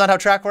results, right? That's not how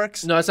track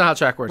works? No, that's not how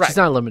track works. Right. He's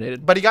not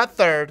eliminated. But he got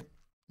third.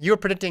 You were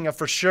predicting a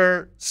for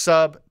sure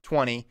sub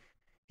 20.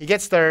 He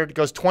gets third,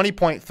 goes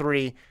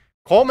 20.3.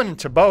 Coleman and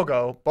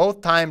Tebogo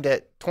both timed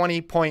at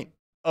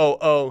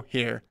 20.00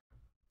 here.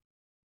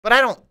 But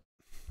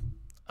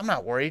I'm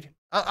not worried.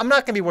 I'm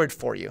not going to be worried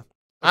for you.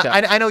 Okay.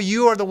 I know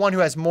you are the one who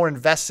has more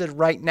invested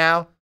right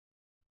now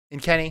in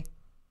Kenny,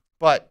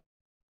 but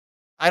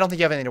I don't think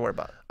you have anything to worry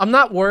about. I'm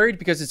not worried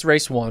because it's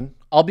race 1.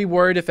 I'll be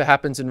worried if it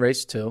happens in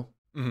race 2.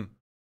 Mm-hmm.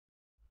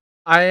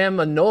 I am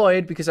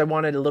annoyed because I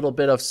wanted a little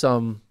bit of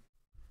some.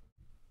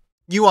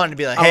 You wanted to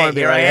be like,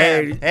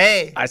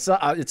 hey, I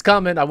saw it's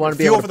coming. I want to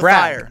be able to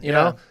brag. You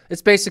know,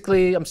 it's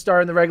basically I'm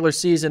starting the regular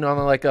season on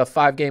like a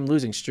 5-game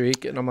losing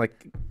streak, and I'm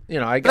like,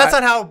 but that's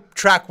not how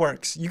track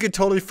works. You could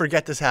totally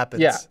forget this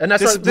happens. Yeah, and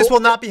that's this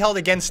will not be held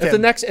against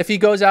him. If he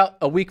goes out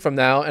a week from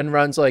now and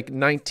runs like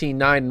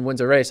 19.9 and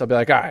wins a race, I'll be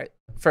like, all right,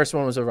 first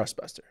one was a rust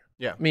buster.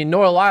 Yeah, I mean,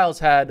 Noah Lyles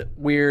had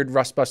weird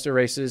rust buster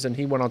races, and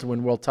he went on to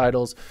win world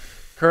titles.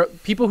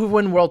 People who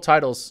win world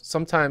titles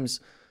sometimes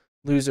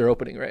lose their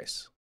opening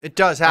race. It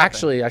does happen.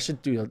 Actually, I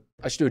should do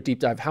a deep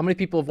dive. How many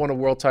people have won a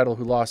world title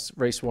who lost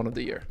race 1 of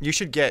the year? You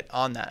should get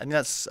on that. I mean,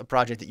 that's a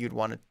project that you'd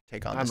want to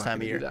take on this time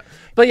of year.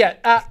 But yeah,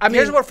 I mean,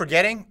 here's what we're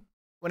forgetting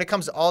when it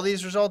comes to all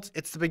these results.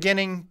 It's the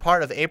beginning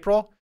part of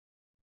April.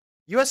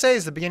 USA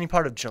is the beginning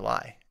part of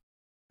July.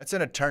 That's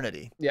an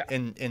eternity. Yeah.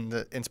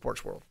 in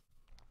sports world.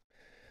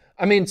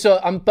 I mean, so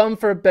I'm bummed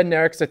for Ben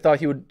Nair because I thought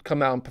he would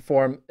come out and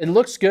perform. It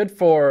looks good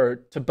for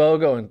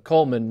Tebogo and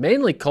Coleman,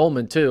 mainly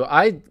Coleman too.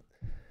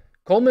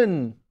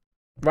 Coleman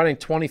running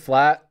 20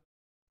 flat.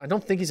 I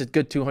don't think he's a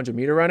good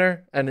 200-meter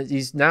runner, and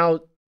he's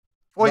now.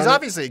 Well, he's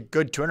obviously a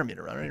good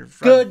 200-meter runner.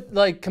 Good,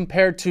 like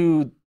compared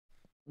to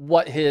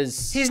what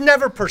his. He's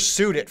never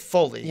pursued it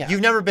fully. Yeah.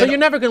 You've never been. But you're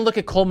never going to look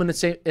at Coleman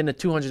in a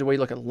 200 the way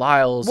you look at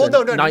Lyles. Well,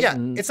 no,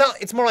 Knighton. yeah. It's not.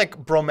 It's more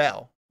like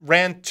Bromell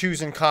ran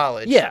 2s in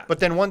college. Yeah. But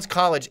then once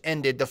college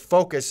ended, the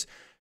focus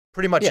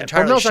pretty much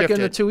entirely Bromell's shifted. not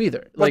getting the 2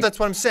 either. Well, that's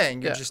what I'm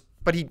saying.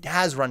 But he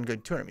has run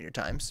good 200-meter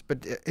times.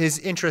 But his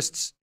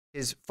interests.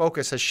 His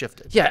focus has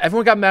shifted. Yeah,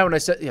 everyone got mad when I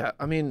said, yeah,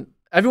 I mean,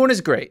 everyone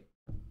is great.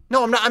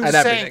 No, I'm not. I'm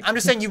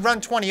just saying you run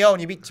 20-0 and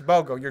you beat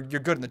Tebogo, you're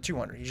good in the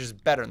 200. He's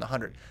just better in the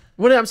 100.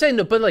 Well, I'm saying,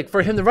 no, but like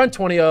for him to run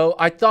 20-0,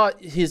 I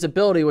thought his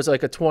ability was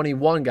like a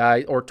 21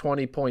 guy or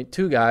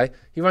 20.2 guy.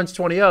 He runs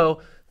 20-0.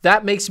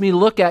 That makes me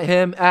look at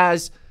him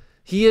as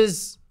he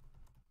is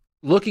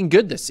looking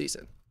good this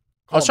season.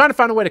 I was trying to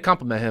find a way to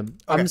compliment him.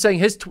 Okay. I'm saying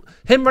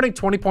him running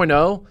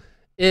 20.0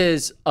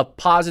 is a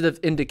positive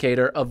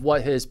indicator of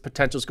what his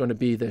potential is going to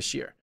be this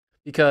year.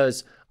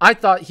 Because I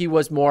thought he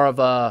was more of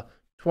a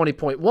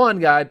 20.1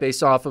 guy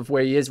based off of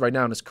where he is right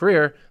now in his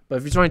career. But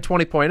if he's running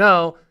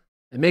 20.0,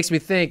 it makes me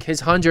think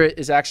his 100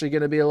 is actually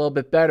going to be a little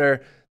bit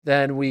better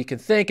than we can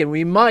think. And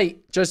we might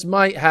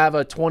have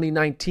a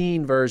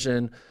 2019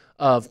 version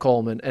of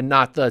Coleman and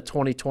not the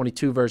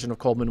 2022 version of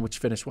Coleman, which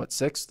finished, what,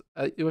 6th?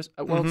 It was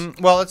at Worlds?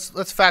 Mm-hmm. Well,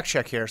 let's fact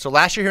check here. So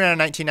last year he ran in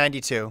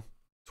 1992.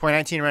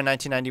 2019 he ran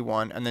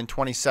 1991, and then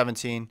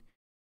 2017,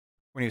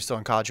 when he was still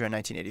in college, he ran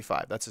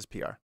 1985. That's his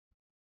PR.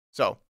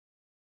 So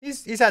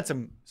he's had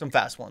some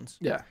fast ones.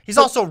 Yeah. He's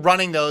also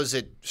running those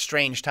at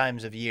strange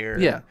times of year.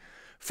 Yeah.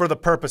 For the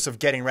purpose of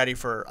getting ready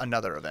for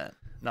another event,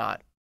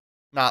 not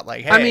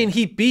like, hey. I mean,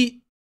 he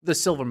beat the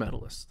silver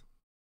medalist.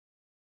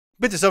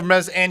 Beat the silver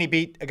medalist, and he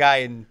beat a guy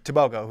in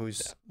Tebogo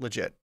who's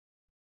legit.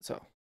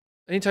 So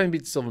anytime you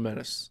beat the silver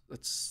medalist,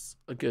 that's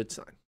a good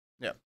sign.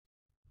 Yeah.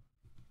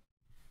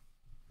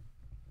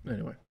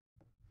 Anyway.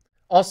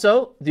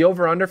 Also, the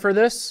over-under for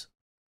this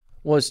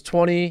was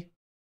 20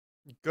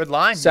 good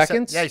line.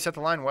 seconds. You set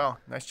the line well.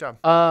 Nice job.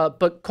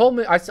 But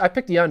Coleman, I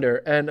picked the under,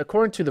 and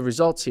according to the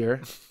results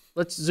here,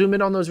 let's zoom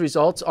in on those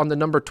results on the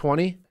number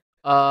 20,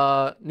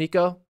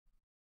 Nico,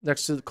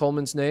 next to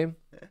Coleman's name.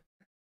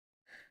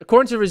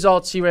 According to the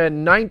results, he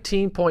ran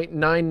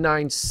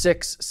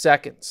 19.996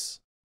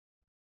 seconds.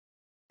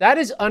 That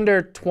is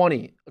under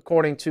 20,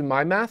 according to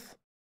my math.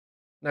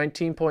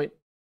 19 point,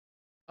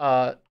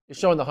 you're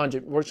showing the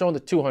 100. We're showing the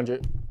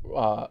 200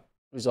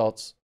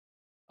 results.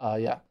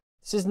 Yeah.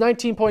 This is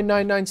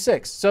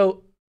 19.996.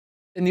 So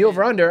in the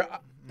over-under,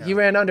 he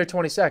ran under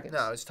 20 seconds.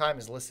 No, his time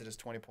is listed as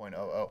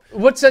 20.00.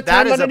 What's the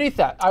time underneath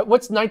that?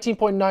 What's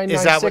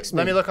 19.996 mean?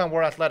 Let me look on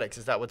World Athletics.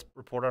 Is that what's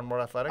reported on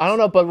World Athletics? I don't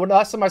know, but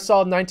last time I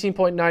saw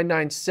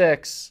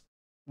 19.996,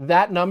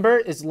 that number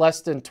is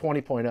less than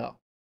 20.0.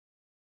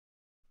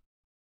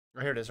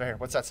 Right here it is, right here.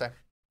 What's that say?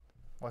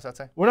 What's that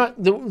say? We're not.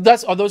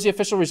 Are those the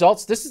official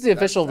results? This is the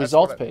official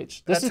results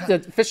page. This is the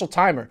official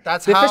timer. The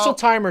official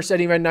timer said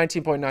he ran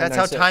 19.996. That's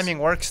how timing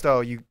works,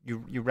 though. You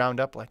round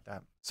up like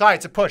that. Sorry,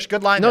 it's a push.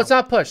 Good line. No, though. it's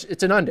not push.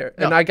 It's an under,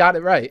 and No. I got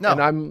it right. No.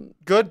 And I'm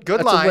Good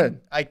that's line. a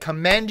win. I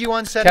commend you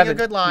on setting Kevin, a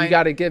good line. you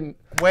got to give him.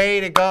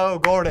 Way to go,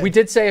 Gordon. We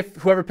did say if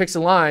whoever picks a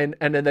line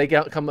and then they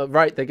come up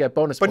right, they get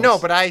bonus points. No,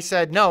 but I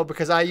said no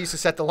because I used to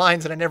set the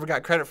lines and I never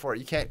got credit for it.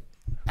 You can't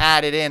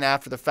add it in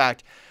after the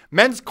fact.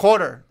 Men's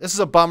quarter. This is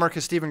a bummer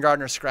because Steven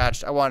Gardner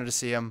scratched. I wanted to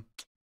see him.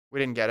 We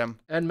didn't get him.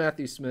 And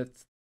Matthew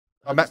Smith.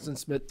 Matthew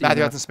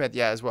Hudson Smith,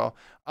 yeah, as well.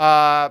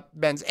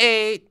 Men's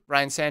 8,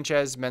 Ryan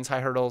Sanchez, men's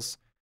high hurdles,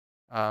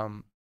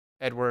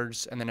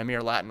 Edwards, and then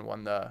Amir Latin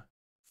won the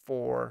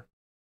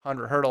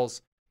 400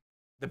 hurdles.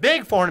 The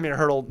big 400-meter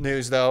hurdle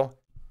news, though,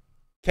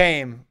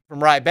 came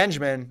from Rai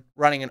Benjamin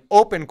running an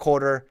open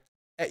quarter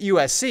at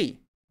USC,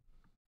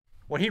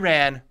 where he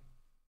ran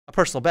a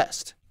personal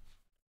best.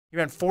 He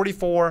ran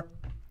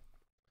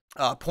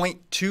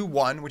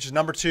 44.21, which is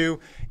number 2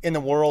 in the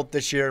world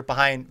this year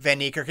behind Van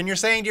Niekerk. And you're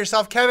saying to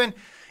yourself, Kevin,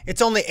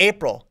 it's only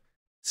April.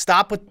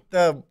 Stop with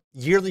the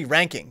yearly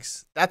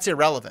rankings. That's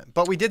irrelevant.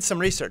 But we did some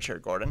research here,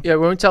 Gordon. Yeah,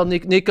 we're going to tell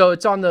Nico.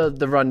 It's on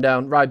the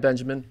rundown. Rai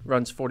Benjamin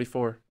runs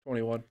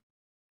 44.21.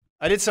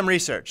 I did some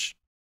research.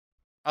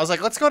 I was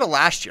like, let's go to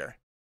last year.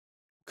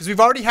 Because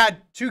we've already had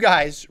 2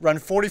 guys run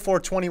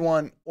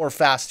 44.21 or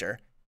faster.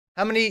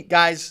 How many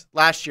guys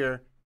last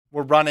year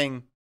were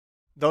running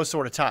those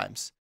sort of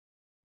times?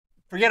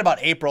 Forget about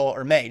April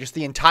or May, just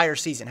the entire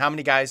season. How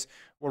many guys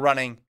were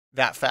running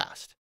that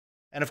fast?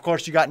 And, of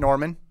course, you got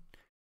Norman.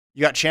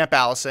 You got Champ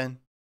Allison.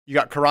 You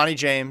got Karani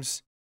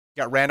James.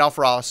 You got Randolph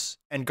Ross.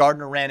 And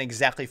Gardner ran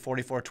exactly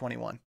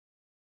 44.21.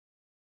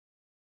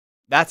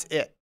 That's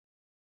it.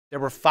 There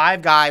were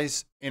 5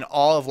 guys in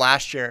all of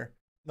last year,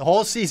 the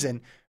whole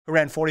season, who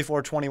ran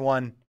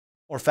 44.21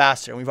 or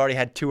faster. And we've already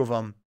had 2 of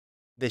them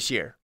this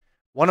year.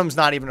 One of them's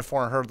not even a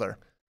 400 hurdler.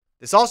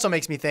 This also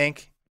makes me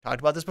think, talked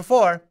about this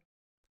before,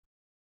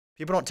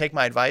 people don't take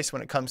my advice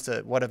when it comes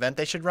to what event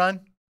they should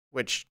run,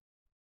 which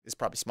is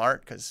probably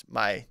smart because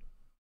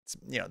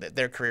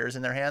their career is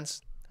in their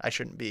hands. I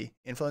shouldn't be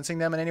influencing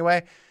them in any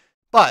way.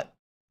 But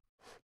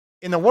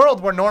in the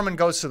world where Norman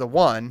goes to the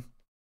 1,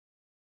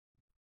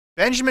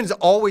 Benjamin's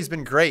always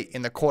been great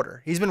in the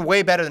quarter. He's been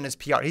way better than his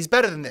PR. He's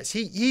better than this.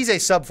 He's a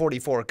sub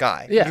 44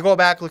 guy. Yeah. If you go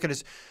back, look at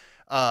his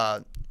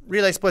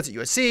relay splits at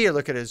USC or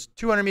look at his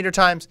 200-meter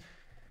times,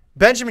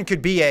 Benjamin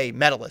could be a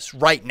medalist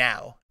right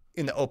now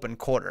in the open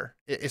quarter,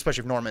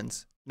 especially if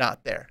Norman's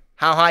not there.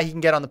 How high he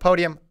can get on the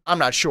podium, I'm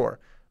not sure.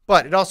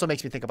 But it also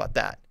makes me think about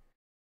that.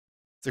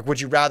 It's like,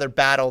 would you rather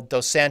battle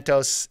Dos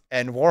Santos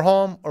and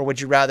Warholm, or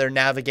would you rather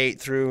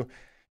navigate through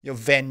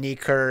Van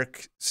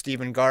Niekerk,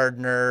 Steven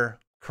Gardner,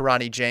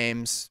 Karani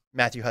James,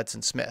 Matthew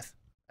Hudson Smith?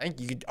 I think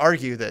you could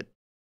argue that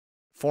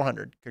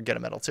 400 could get a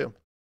medal too.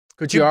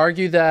 Could you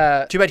argue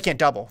that? Too bad you can't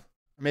double.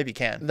 Or maybe you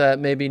can. That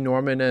maybe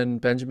Norman and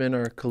Benjamin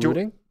are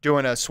colluding?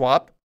 Doing a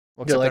swap?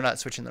 Well, except like, they're not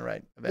switching the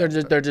right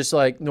event. They're just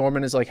like,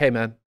 Norman is like, hey,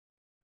 man,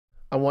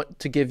 I want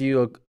to give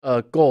you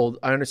a gold.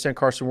 I understand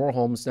Carson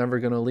Warholm's never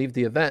going to leave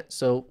the event.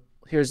 So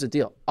here's the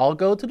deal. I'll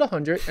go to the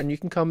 100 and you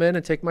can come in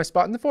and take my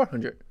spot in the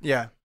 400.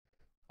 Yeah.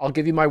 I'll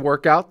give you my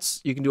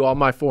workouts. You can do all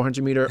my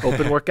 400-meter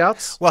open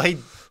workouts. Well, he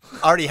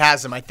already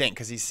has them, I think,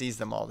 because he sees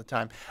them all the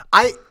time.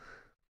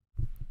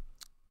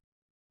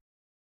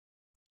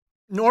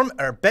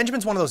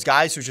 Benjamin's one of those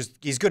guys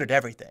he's good at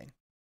everything.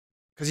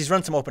 Because he's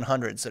run some open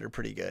hundreds that are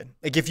pretty good.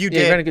 Like if you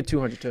did, he ran a good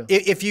 200 too.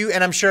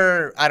 And I'm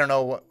sure, I don't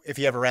know if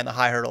you ever ran the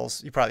high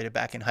hurdles. You probably did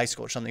back in high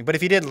school or something. But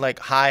if you did like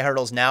high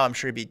hurdles now, I'm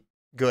sure he'd be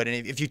good.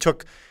 And if you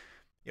took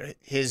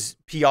his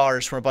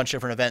PRs from a bunch of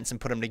different events and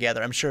put them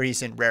together, I'm sure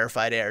he's in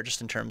rarefied air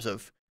just in terms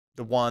of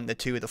the 1, the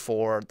 2, the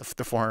 4,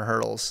 the 400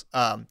 hurdles.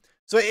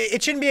 So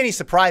it shouldn't be any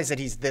surprise that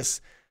he's this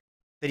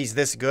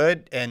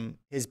good, and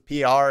his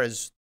PR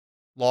is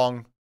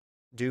long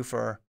due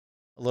for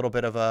a little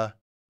bit of a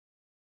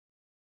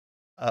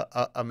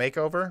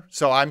makeover.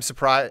 So I'm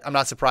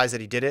not surprised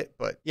that he did it,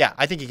 but yeah,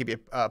 I think he could be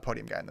a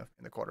podium guy in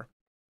the quarter.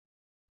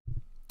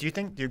 Do you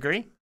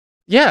agree?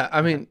 Yeah,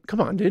 I mean, come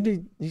on,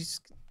 dude.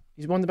 He's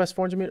one of the best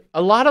 400-meter.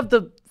 A lot of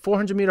the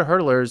 400-meter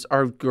hurdlers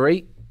are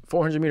great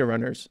 400-meter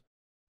runners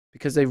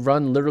because they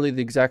run literally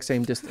the exact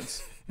same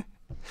distance.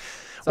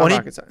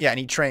 And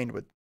he trained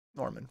with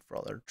Norman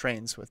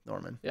trains with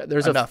Norman. Yeah,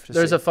 there's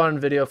a fun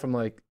video from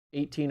like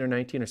 18 or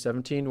 19 or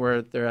 17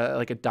 where they're at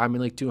like a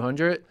Diamond League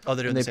 200. Oh,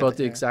 they're doing and they both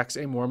the exact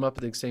same warm up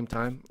at the same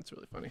time. It's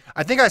really funny.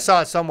 I think I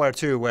saw it somewhere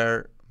too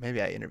where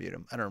maybe I interviewed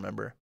him. I don't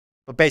remember.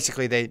 But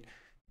basically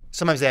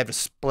sometimes they have to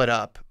split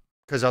up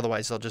because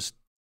otherwise they'll just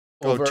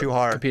go too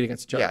hard. Compete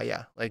against each other.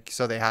 Yeah. Like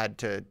so they had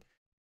to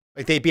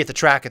they'd be at the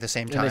track at the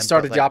same time. And they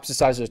started the opposite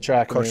sides of the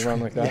track and they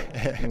run like that.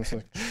 Yeah.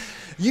 Like,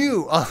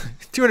 you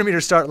 200-meter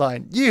start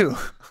line. You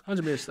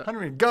 100-meter start.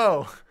 100-meter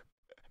go.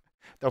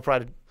 They'll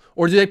probably.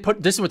 Or do they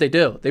this is what they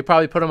do. They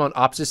probably put them on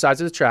opposite sides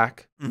of the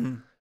track,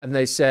 and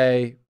they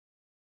say,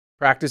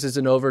 practice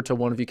isn't over till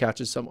one of you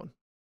catches someone.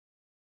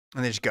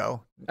 And they just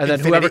go. And then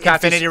whoever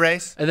catches infinity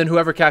race. And then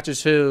whoever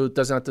catches who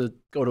doesn't have to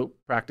go to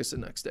practice the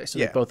next day. So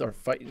they both are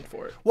fighting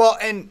for it. Well,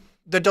 and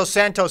the Dos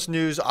Santos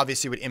news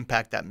obviously would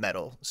impact that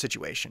medal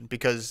situation,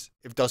 because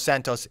if Dos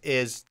Santos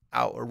is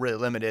out or really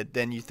limited,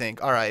 then you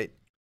think, all right,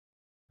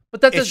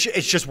 but that's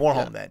it's just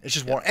Warholm then. It's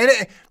just Warholm.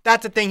 And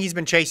that's the thing he's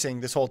been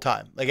chasing this whole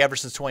time, like ever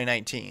since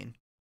 2019.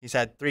 He's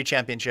had 3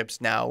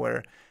 championships now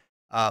where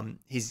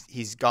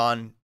he's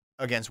gone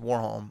against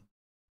Warholm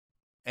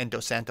and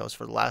Dos Santos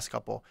for the last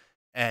couple,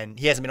 and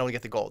he hasn't been able to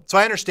get the gold. So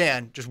I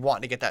understand just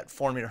wanting to get that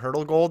 400-meter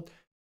hurdle gold,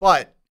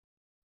 but,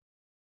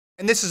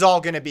 and this is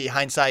all going to be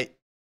hindsight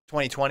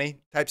 2020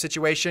 type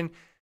situation,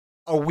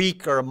 a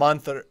week or a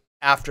month or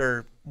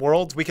after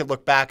Worlds, we could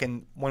look back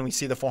and when we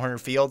see the 400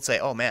 field say,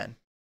 oh man,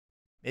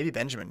 maybe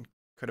Benjamin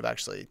could have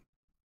actually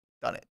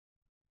done it,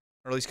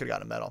 or at least could have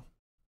gotten a medal.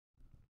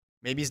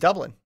 Maybe he's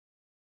doubling.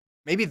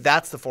 Maybe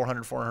that's the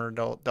 400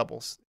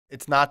 doubles.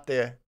 It's not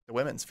the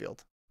women's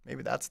field.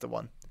 Maybe that's the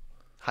one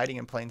hiding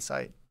in plain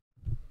sight.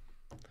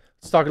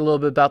 Let's talk a little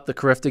bit about the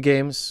Carifta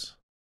games.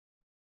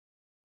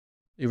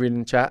 You reading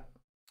the chat?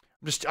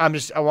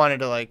 I wanted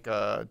to like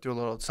do a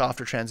little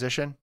softer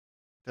transition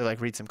to like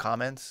read some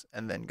comments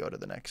and then go to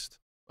the next.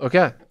 Okay,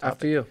 topic.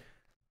 after you.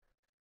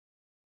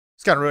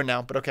 It's kind of ruined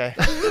now, but okay.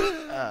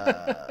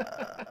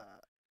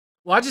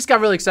 Well, I just got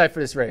really excited for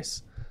this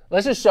race.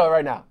 Let's just show it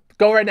right now.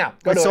 Go right now.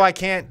 Go to so it. I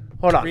can't.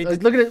 Hold on.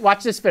 Look at it.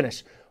 Watch this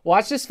finish.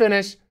 Watch this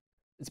finish.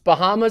 It's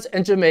Bahamas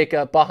and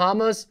Jamaica.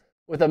 Bahamas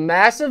with a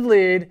massive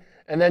lead,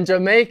 and then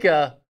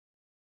Jamaica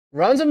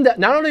runs him down.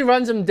 Not only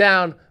runs him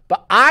down,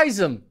 but eyes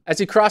him as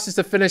he crosses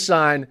the finish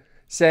line,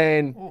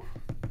 saying, ooh,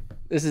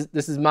 "This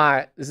is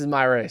my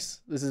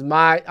race. This is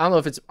my." I don't know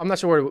if it's. I'm not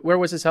sure where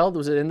was this held.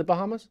 Was it in the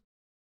Bahamas?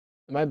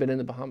 It might have been in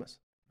the Bahamas.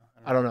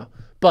 I don't know.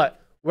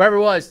 But wherever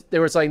it was, they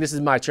were saying this is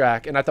my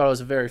track, and I thought it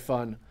was a very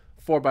fun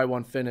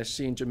 4x1 finish,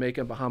 seeing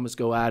Jamaica and Bahamas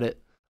go at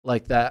it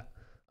like that.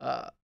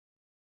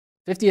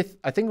 50th,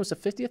 I think it was the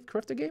 50th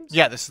Carifta Games?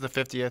 Yeah, this is the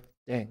 50th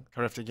Dang.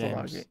 Carifta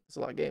Games. It's a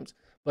lot of games.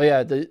 But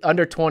yeah, the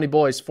under 20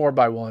 boys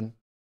 4x1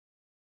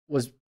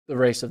 was the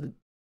race of the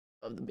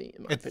meet,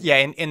 in my opinion. Yeah,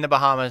 in the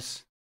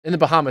Bahamas. In the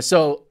Bahamas.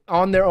 So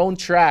on their own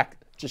track,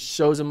 just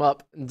shows them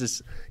up and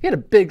just he had a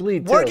big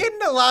lead too. We're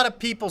getting a lot of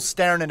people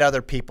staring at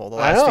other people the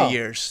last few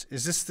years.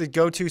 Is this the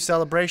go-to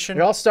celebration?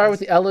 It all started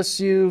with the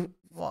LSU.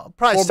 Well,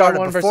 probably started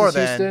before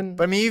then. Houston.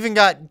 But I mean, you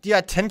got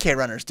 10K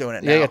runners doing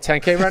it now. Yeah, you got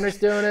 10K runners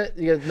doing it.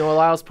 You got Noah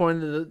Lyles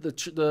pointing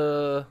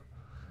to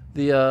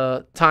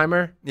the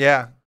timer.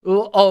 Yeah.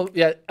 Oh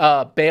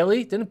yeah.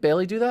 Bailey, didn't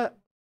Bailey do that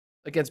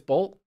against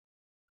Bolt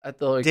at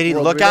the? Like, did he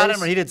World look Relays? at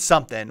him, or he did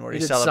something where he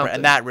celebrated,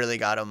 and that really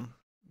got him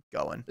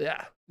going?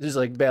 Yeah, just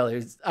like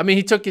Bailey. I mean,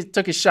 he took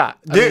his shot.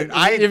 Dude,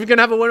 I mean, if you're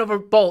gonna have a win over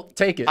Bolt,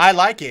 take it. I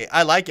like it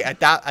at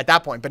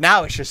that point. But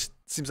now it just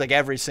seems like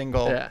every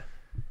single. Yeah.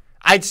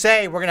 I'd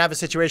say we're gonna have a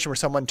situation where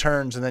someone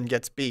turns and then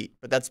gets beat,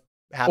 but that's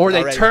happened or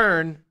they already.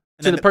 Turn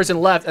to the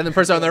person left, and the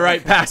person on the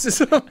right passes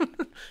them.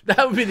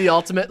 That would be the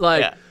ultimate,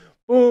 like,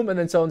 boom, and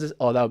then someone just,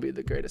 oh, that would be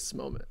the greatest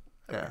moment.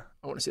 Yeah,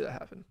 I want to see that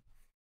happen.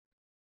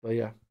 But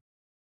yeah,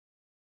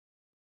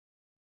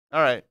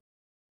 all right,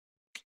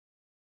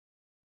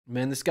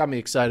 man, this got me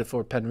excited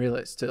for Penn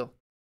Relays too.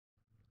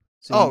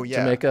 Seeing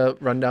Jamaica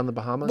run down the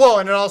Bahamas. Well,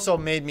 and it also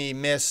made me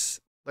miss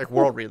like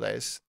World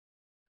Relays.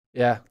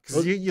 Yeah,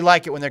 because you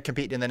like it when they're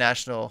competing in the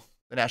national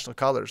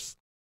colors.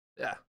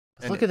 Yeah,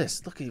 look at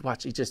this.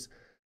 Watch.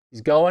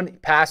 He's going, he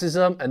passes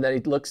him, and then he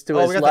looks to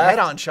his left. Oh, we got the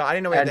head-on shot. I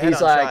didn't know we had the head-on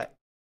shot. And he's like,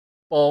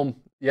 boom.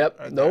 Yep.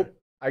 Right nope. There.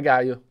 I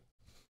got you.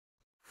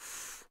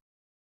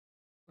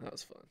 That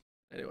was fun.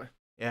 Anyway.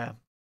 Yeah.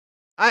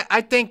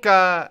 I think.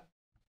 Oh,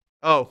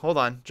 hold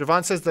on.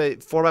 Javon says the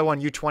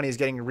 4x1 U20 is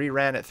getting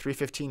reran at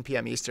 3:15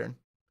 p.m. Eastern.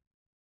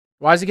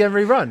 Why is it getting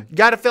rerun? You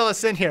got to fill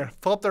us in here.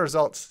 Pull up the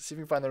results. See if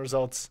you can find the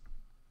results.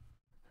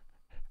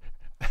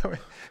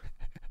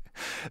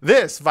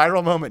 This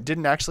viral moment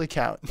didn't actually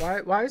count.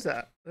 Why is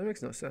that? That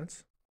makes no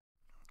sense.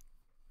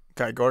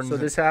 Okay, Gordon. So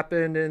this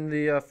happened in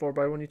the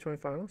 4x1 U20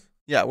 finals?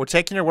 Yeah, we're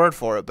taking your word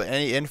for it, but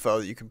any info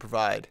that you can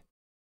provide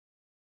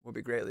will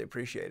be greatly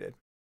appreciated.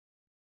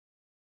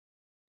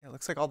 Yeah, it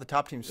looks like all the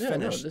top teams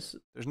finished.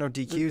 There's no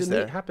DQs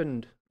there. Meet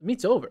happened.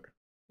 Meet's over.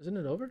 Isn't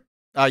it over?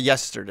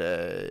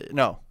 Yesterday.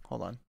 No,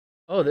 hold on.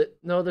 Oh,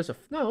 no,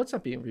 it's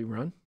not being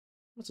rerun.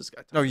 What's this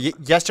guy talking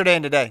about? Yesterday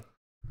and today.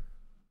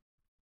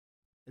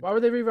 Why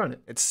would they rerun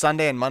it? It's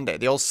Sunday and Monday.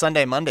 The old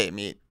Sunday-Monday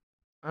meet.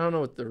 I don't know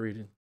what they're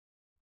reading.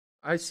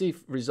 I see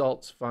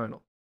results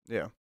final.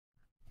 Yeah.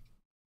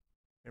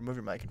 Here, move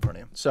your mic in front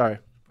of you. Sorry.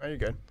 Oh, you're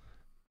good.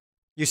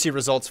 You see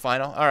results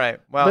final? All right.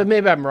 Well, but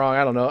maybe I'm wrong.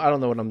 I don't know. I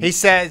don't know what I'm. He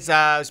says it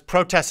was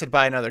protested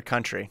by another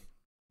country.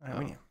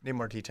 We need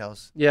more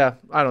details. Yeah,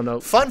 I don't know.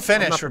 Fun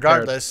finish,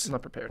 regardless. I'm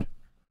not prepared.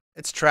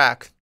 It's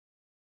track.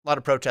 A lot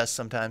of protests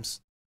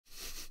sometimes.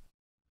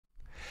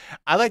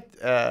 I like.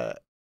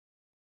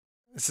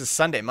 This is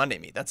Sunday, Monday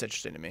meet. That's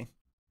interesting to me.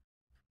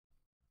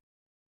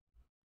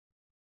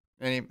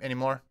 Any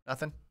more?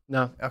 Nothing?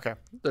 No. Okay.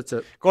 That's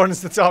it.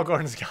 That's all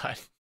Gordon's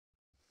got.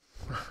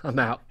 I'm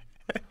out.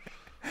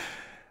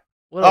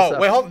 Wait,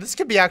 hold on. This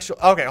could be actual.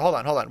 Okay, hold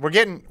on. We're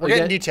getting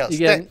details.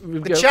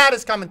 The chat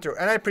is coming through,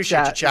 and I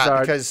appreciate the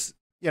chat because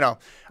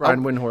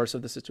Ryan Windhorse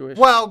of the situation.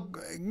 Well,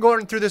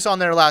 going through this on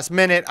their last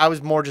minute, I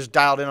was more just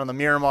dialed in on the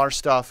Miramar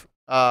stuff.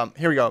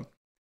 Here we go.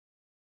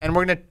 And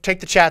we're going to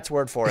take the chat's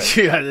word for it.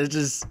 Yeah, it's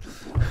just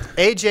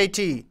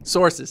AJT.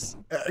 sources.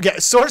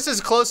 Sources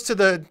close to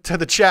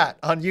the chat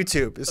on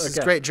YouTube. This is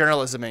great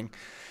journalisming.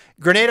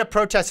 Grenada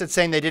protested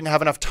saying they didn't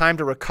have enough time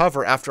to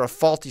recover after a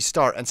faulty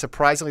start, and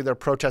surprisingly their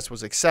protest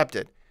was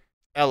accepted.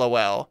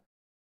 LOL.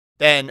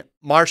 Then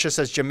Marcia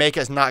says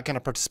Jamaica is not going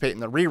to participate in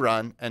the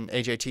rerun, and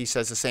AJT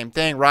says the same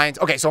thing.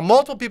 So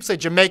multiple people say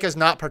Jamaica is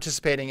not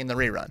participating in the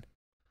rerun.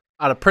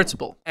 Out of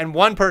principle. And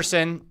one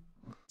person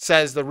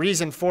says the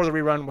reason for the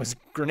rerun was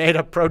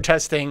Grenada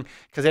protesting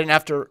because they didn't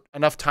have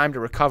enough time to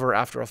recover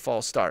after a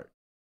false start.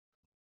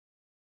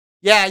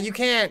 Yeah, you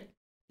can't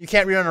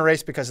rerun a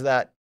race because of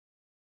that.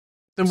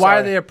 Then why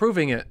are they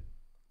approving it?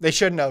 They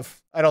shouldn't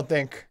have, I don't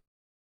think.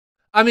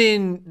 I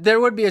mean, there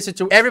would be a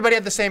situation. Everybody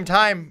at the same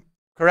time,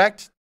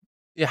 correct?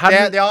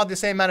 Yeah, they all had the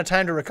same amount of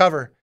time to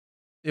recover.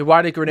 Yeah,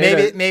 why did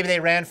Grenada? Maybe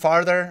they ran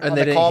farther and on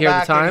they the didn't hear the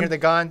callback, time? didn't hear the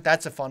gun.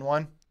 That's a fun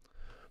one.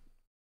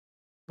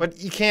 But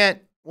you can't.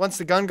 Once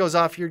the gun goes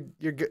off, you're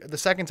the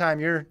second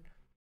time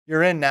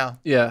you're in now.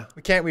 Yeah.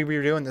 We can't be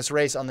redoing this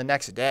race on the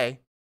next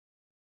day.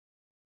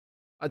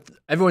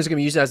 Everyone's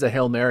gonna use it as a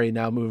Hail Mary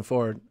now moving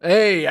forward.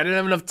 Hey, I didn't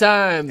have enough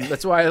time.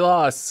 That's why I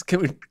lost.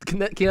 Can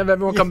you have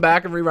everyone come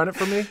back and rerun it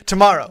for me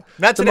tomorrow?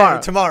 Not today.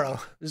 Tomorrow.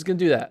 We're just gonna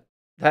do that.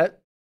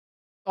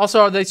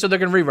 Also, they're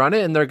gonna rerun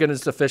it and they're gonna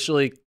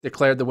officially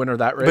declare the winner of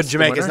that race. But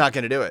Jamaica's not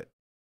gonna do it.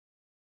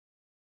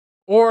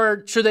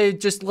 Or should they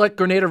just let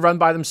Grenada run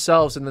by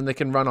themselves and then they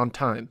can run on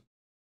time?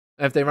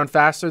 And if they run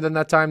faster than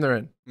that time, they're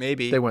in.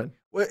 Maybe they win.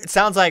 Well, it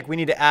sounds like we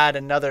need to add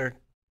another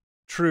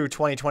true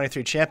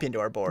 2023 champion to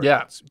our board.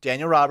 Yeah.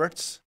 Daniel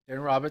Roberts.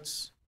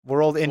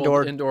 World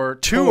Indoor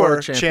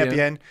Tour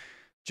champion.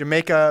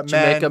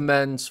 Jamaica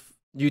men's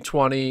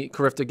U20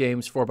 Carifta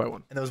Games 4x1.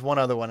 And there was one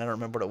other one. I don't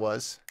remember what it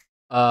was.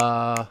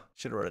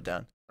 Should have wrote it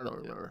down. I don't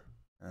remember.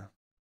 Yeah.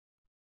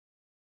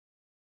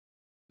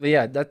 But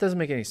yeah, that doesn't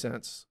make any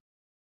sense.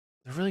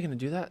 They're really going to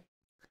do that?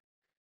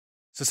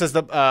 So it says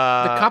the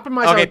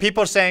compromise. Okay,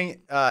 people are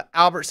saying,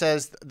 Albert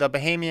says the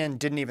Bahamian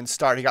didn't even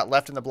start. He got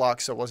left in the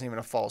block, so it wasn't even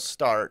a false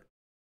start.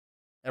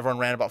 Everyone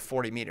ran about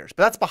 40 meters.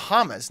 But that's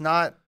Bahamas,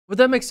 not... Well,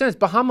 that makes sense.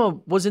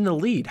 Bahama was in the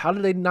lead. How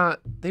did they not...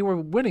 They were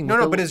winning.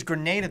 No, but it's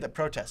Grenada that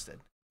protested,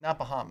 not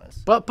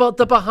Bahamas. But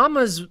the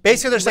Bahamas...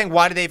 Basically, they're saying,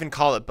 why did they even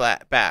call it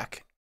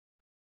back?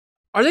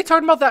 Are they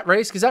talking about that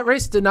race? Because that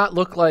race did not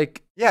look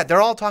like... Yeah,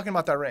 they're all talking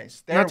about that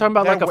race. They're not talking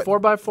about like a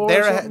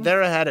 4x4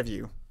 They're ahead of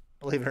you,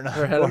 believe it or not.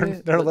 They're ahead of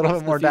me? They're a little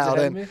bit more dialed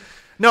in.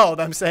 No,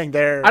 I'm saying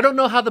they're... I don't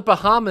know how the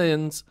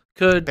Bahamians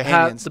could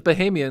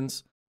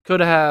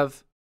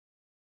have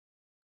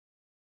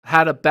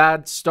had a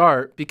bad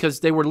start because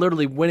they were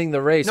literally winning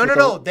the race.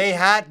 No. They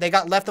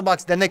got left in the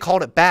box, then they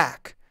called it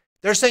back.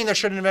 They're saying there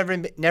should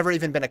have never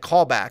even been a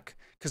callback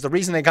because the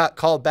reason they got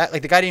called back,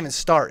 like the guy didn't even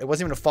start. It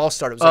wasn't even a false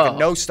start. It was like a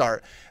no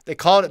start. They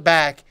called it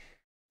back.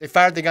 They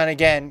fired the gun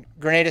again.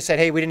 Grenada said,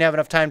 hey, we didn't have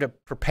enough time to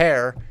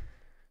prepare.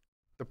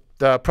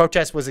 The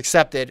protest was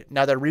accepted.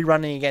 Now they're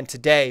rerunning again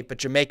today, but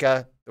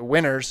Jamaica, the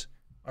winners,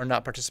 are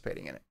not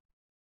participating in it.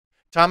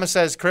 Thomas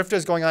says, Carifta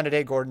is going on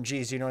today, Gordon.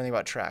 Geez, do you know anything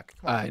about track?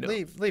 I know.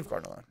 Leave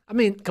Gordon alone. I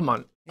mean, come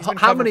on. He's been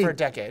covered for a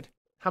decade.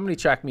 How many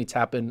track meets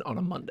happen on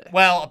a Monday?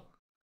 Well,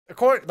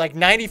 like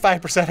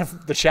 95%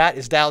 of the chat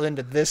is dialed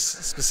into this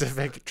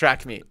specific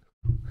track meet.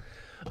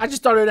 I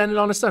just thought it ended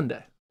on a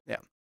Sunday. Yeah.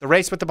 The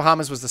race with the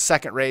Bahamas was the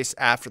second race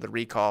after the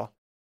recall.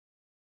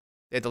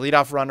 They had the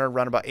leadoff runner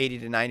run about 80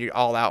 to 90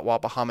 all out while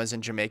Bahamas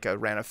and Jamaica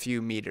ran a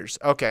few meters.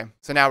 Okay,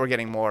 so now we're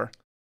getting more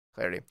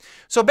clarity.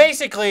 So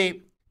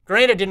basically,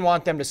 Grenada didn't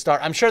want them to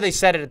start. I'm sure they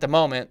said it at the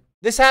moment.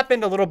 This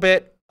happened a little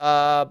bit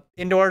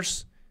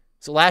indoors.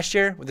 So last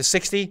year with the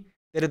 60,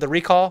 they did the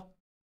recall.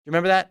 You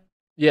remember that?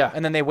 Yeah.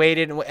 And then they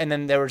waited, and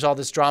then there was all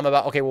this drama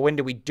about, okay, well, when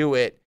do we do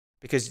it?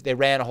 Because they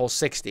ran a whole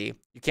 60.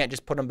 You can't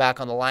just put them back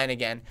on the line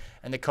again.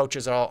 And the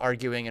coaches are all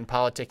arguing and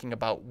politicking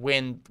about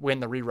when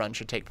the rerun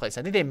should take place.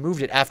 I think they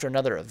moved it after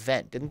another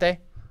event, didn't they?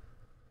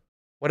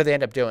 What did they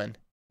end up doing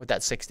with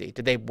that 60?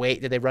 Did they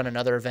wait? Did they run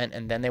another event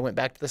and then they went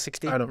back to the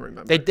 60? I don't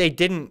remember. They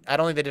didn't. I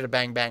don't think they did a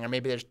bang, or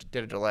maybe they just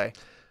did a delay.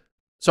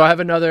 So I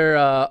have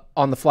another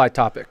on-the-fly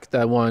topic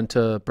that I wanted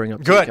to bring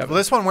up. Good. Well,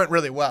 this one went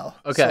really well.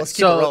 Okay. So let's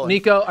keep it rolling.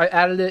 Nico, I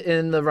added it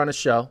in the run of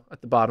show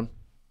at the bottom.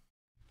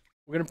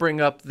 We're going to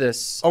bring up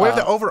this. Oh, we have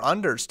the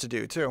over-unders to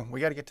do, too. We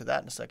got to get to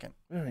that in a second.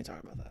 We don't need to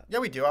talk about that. Yeah,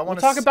 we do. I want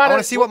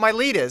to see what my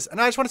lead is. And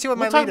I just want to see what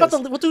my lead is.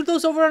 We'll do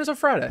those over-unders on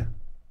Friday.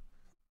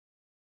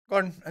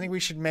 Gordon, I think we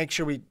should make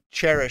sure we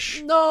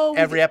cherish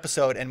every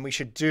episode, and we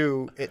should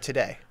do it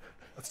today.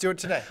 Let's do it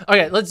today.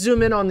 Okay, let's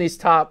zoom in on these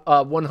top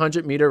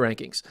 100-meter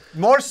rankings.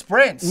 More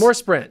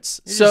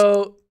sprints.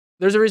 So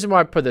there's a reason why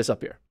I put this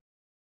up here.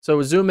 So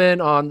we zoom in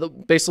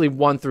on basically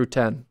 1 through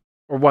 10.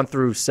 Or 1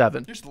 through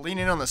 7. You're just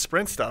leaning on the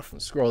sprint stuff.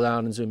 Let's scroll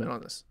down and zoom in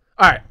on this.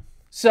 All right.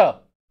 So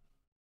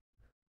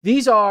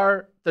these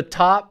are the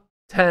top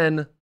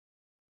 10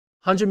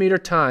 100-meter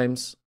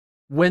times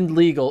wind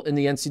legal in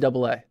the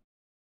NCAA.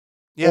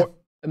 Yeah.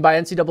 And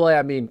by NCAA,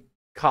 I mean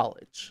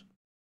college.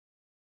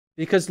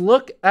 Because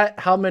look at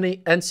how many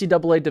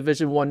NCAA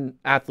Division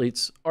I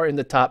athletes are in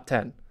the top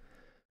 10.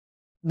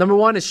 Number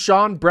 1 is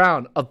Sean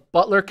Brown of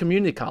Butler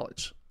Community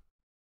College,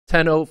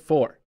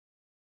 1004.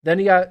 Then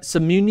you got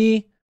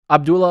Samuni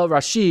Abdullah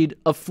Rashid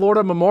of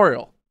Florida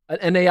Memorial,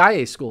 an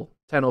NAIA school,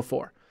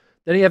 1004.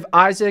 Then you have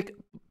Isaac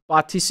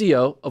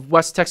Batisio of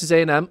West Texas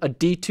A&M, a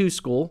D2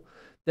 school.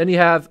 Then you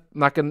have,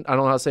 I don't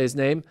know how to say his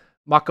name,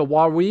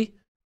 Makawawi,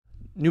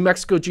 New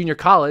Mexico Junior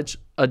College,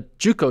 a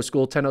JUCO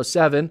school,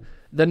 1007.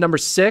 Then number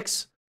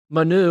 6,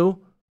 Manu,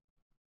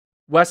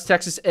 West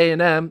Texas A&M,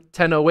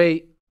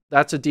 1008.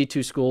 That's a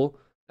D2 school.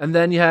 And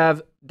then you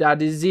have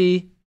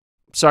Dadizi,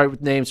 sorry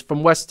with names,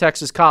 from Western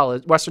Texas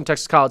College,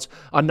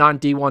 a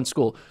non-D1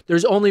 school.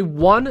 There's only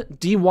one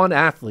D1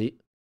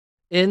 athlete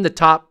in the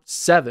top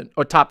 7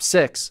 or top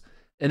 6,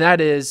 and that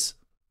is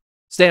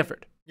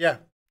Stanford. Yeah.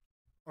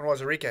 When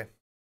was Enrique?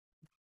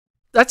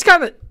 That's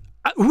kind of,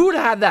 who would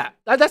have had that?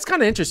 That's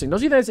kind of interesting.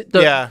 Don't you think?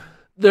 Yeah.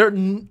 There's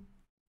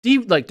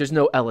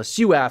no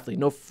LSU athlete,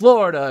 no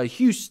Florida,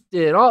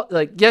 Houston,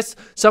 yes,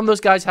 some of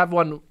those guys have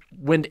won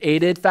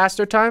wind-aided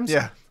faster times.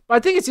 Yeah. But I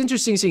think it's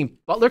interesting seeing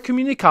Butler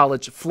Community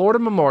College, Florida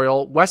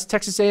Memorial, West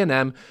Texas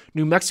A&M,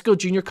 New Mexico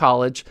Junior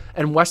College,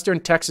 and Western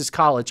Texas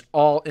College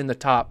all in the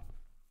top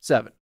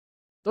 7.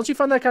 Don't you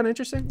find that kind of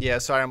interesting? Yeah,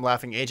 sorry, I'm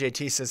laughing.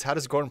 AJT says, how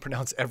does Gordon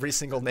pronounce every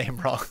single name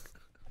wrong?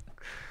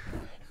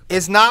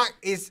 It's not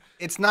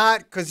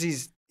because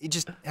he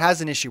just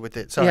has an issue with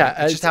it. Sorry.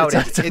 Yeah, it's just how it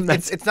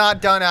is. It's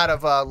not done out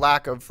of a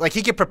lack of, like,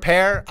 he could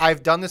prepare.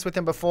 I've done this with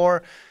him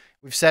before.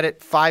 We've said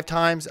it 5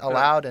 times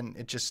aloud, and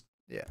it just,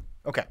 yeah.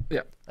 Okay.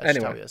 Yeah. That's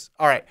just how he is.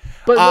 All right.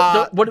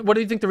 But what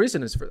do you think the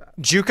reason is for that?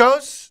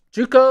 JUCOs,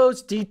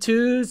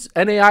 D2s,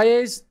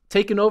 NAIAs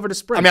taking over the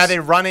sprints. I mean, are they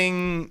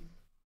running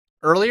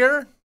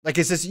earlier? Like,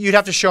 is this? You'd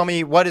have to show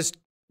me what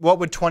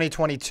would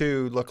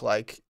 2022 look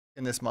like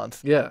in this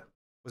month? Yeah.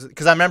 Was it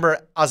because I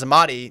remember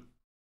Azamati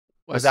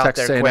was out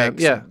Texas there A&M,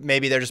 quick. yeah. So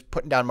maybe they're just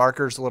putting down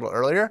markers a little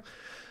earlier.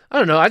 I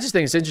don't know. I just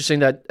think it's interesting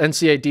that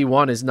NCAA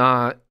D1 is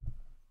not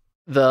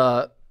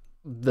the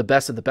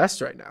best of the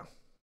best right now.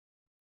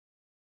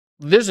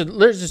 There's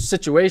a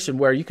situation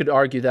where you could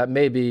argue that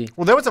maybe.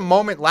 Well, there was a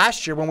moment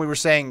last year when we were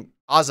saying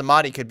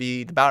Azamati could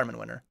be the Bowerman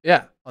winner.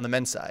 Yeah. On the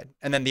men's side,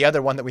 and then the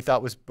other one that we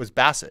thought was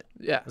Bassett.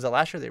 Yeah. Was that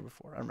last year or the year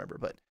before? I don't remember,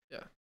 but yeah,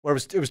 where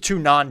it was 2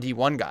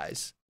 non-D1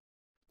 guys.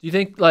 Do you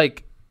think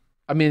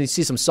you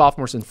see some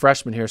sophomores and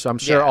freshmen here, so I'm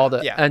sure all the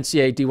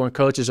NCAA D1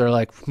 coaches are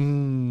like,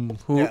 who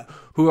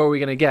are we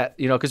gonna get?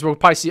 Because we'll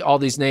probably see all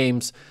these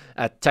names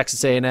at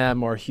Texas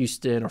A&M or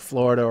Houston or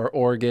Florida or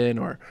Oregon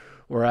or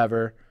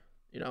wherever.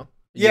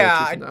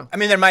 Yeah, I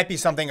mean, there might be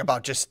something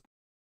about just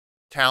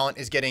talent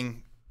is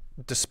getting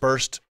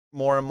dispersed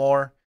more and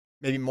more.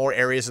 Maybe more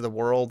areas of the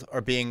world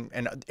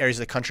and areas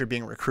of the country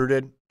being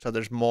recruited. So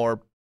there's more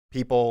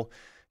people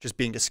just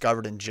being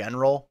discovered in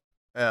general,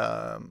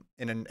 going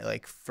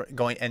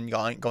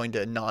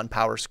to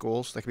non-power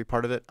schools that could be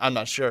part of it. I'm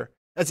not sure.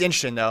 That's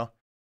interesting though.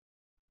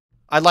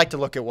 I'd like to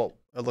look at what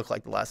it looked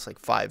like the last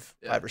 5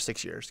 or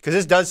 6 years, because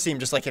this does seem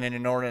just like an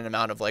inordinate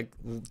amount of legal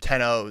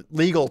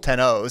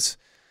 10-0s,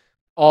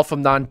 all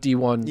from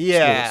non-D1 schools.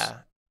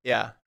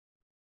 Yeah.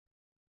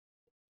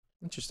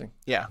 Interesting.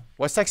 Yeah.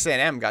 West Texas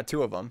A&M got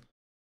 2 of them.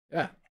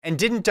 Yeah. And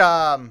didn't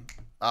I'm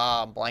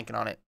blanking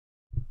on it.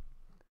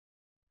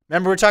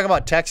 Remember we were talking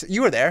about Texas?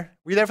 You were there.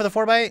 Were you there for the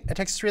 4x8 at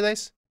Texas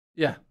Relays?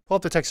 Yeah. Pull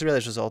up the Texas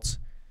Relays results.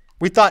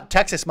 We thought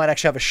Texas might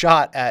actually have a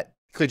shot at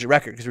collegiate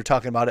record because we were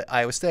talking about it.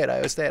 Iowa State.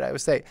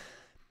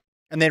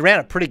 And they ran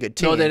a pretty good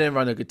team. No, they didn't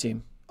run a good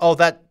team. Oh,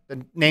 the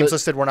names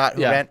listed were not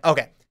who ran?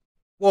 Okay.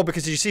 Well,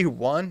 because did you see who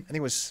won? I think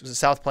it was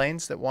South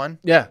Plains that won?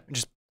 Yeah. And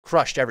just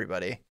crushed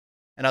everybody.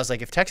 And I was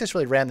like, if Texas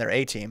really ran their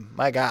A team,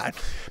 my God.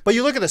 But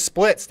you look at the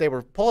splits, they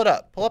were pull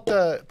up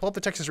the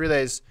Texas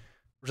Relays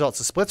results.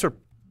 The splits were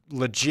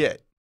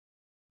legit.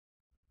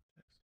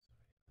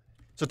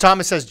 So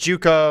Thomas says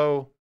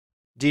JUCO,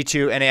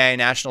 D2, NAIA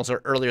nationals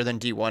are earlier than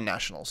D1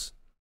 nationals.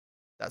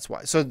 That's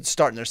why. So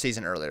starting their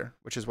season earlier,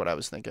 which is what I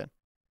was thinking.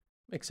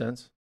 Makes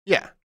sense.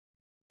 Yeah.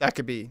 That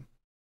could be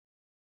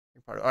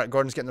part of it. All right,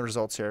 Gordon's getting the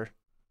results here.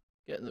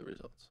 Getting the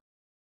results.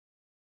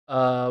 What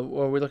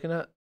are we looking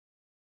at?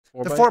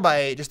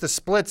 4x8, just the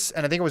splits,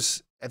 and I think it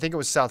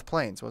was South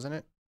Plains, wasn't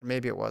it? Or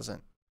maybe it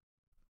wasn't.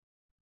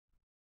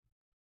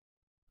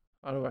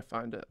 How do I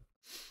find it?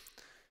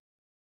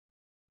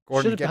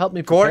 Gordon helped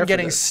me. Gordon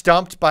getting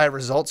stumped by a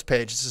results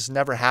page. This has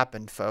never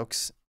happened,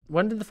 folks.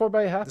 When did the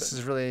 4x8 happen?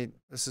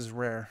 This is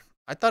rare.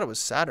 I thought it was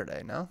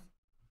Saturday. No.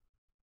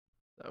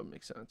 That would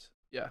make sense.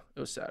 Yeah, it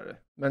was Saturday.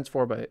 Men's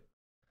 4x8.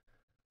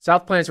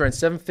 South Plains ran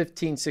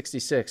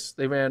 7:15.66.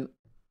 They ran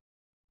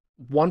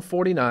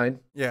 149.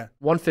 Yeah.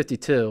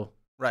 152.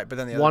 Right, but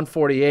then the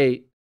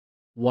 148,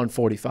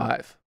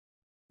 145.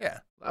 Yeah.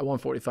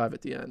 145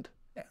 at the end.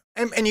 Yeah.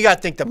 And you got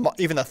to think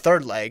even the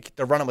third leg,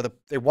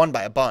 they won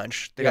by a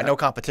bunch. They got no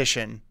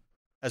competition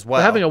as well.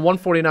 But having a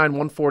 149,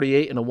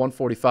 148, and a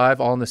 145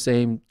 all in the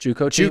same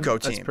JUCO team. JUCO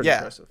team. That's pretty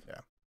impressive.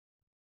 Yeah.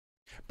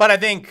 But I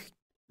think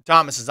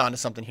Thomas is onto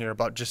something here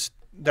about just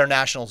their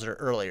nationals are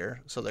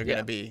earlier, so they're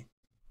gonna be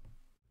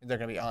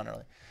on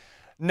early.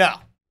 No,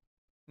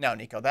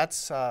 Nico,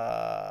 that's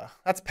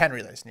Penn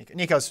relays.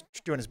 Nico's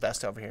doing his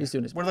best over here. He's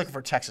doing his We're best. looking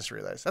for Texas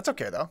relays. That's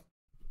okay though.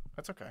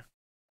 That's okay.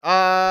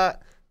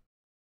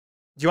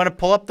 Do you want to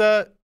pull up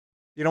the?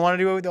 You don't want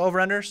to do the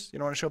over-unders? You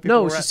don't want to show people?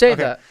 No, we should say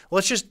that. Well,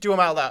 let's just do them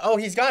out loud. Oh,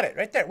 he's got it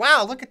right there.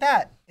 Wow, look at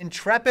that.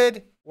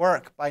 Intrepid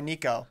work by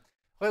Nico.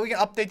 Wait, we can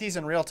update these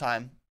in real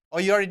time. Oh,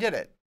 you already did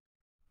it.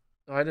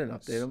 No, I didn't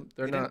update them.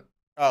 They're not.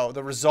 Oh,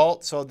 the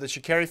result. So the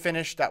Sha'Carri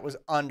finish, that was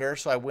under,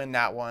 so I win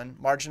that one.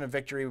 Margin of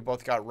victory, we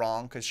both got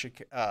wrong because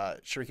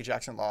Sharika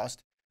Jackson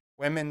lost.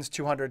 Women's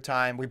 200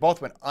 time, we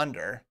both went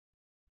under.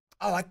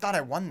 Oh, I thought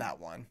I won that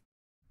one.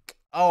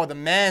 Oh, the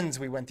men's,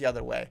 we went the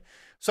other way.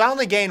 So I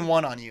only gained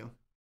one on you.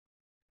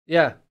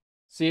 Yeah.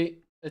 See,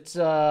 it's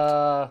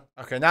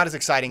okay, not as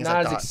exciting as I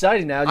thought. Not as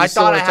exciting now. I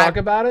thought I had, talk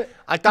about it.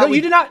 I thought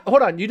you did not.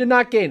 Hold on, you did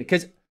not gain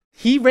because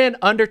he ran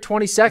under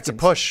 20 seconds. It's a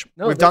push.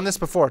 No, we've done this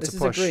before. It's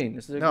this a push. This is a green.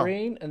 This is a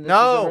green, and this is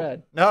a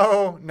red.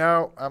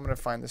 No. I'm gonna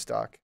find the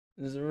stock.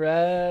 This is a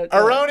red.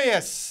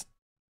 Erroneous.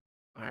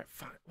 All right,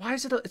 fine. Why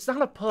is it? It's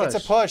not a push.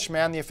 It's a push,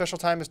 man. The official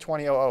time is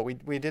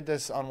 20:00. We did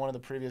this on one of the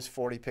previous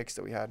 40 picks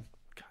that we had.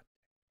 God.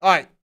 All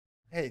right.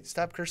 Hey,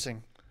 stop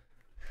cursing.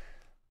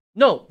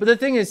 No, but the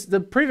thing is,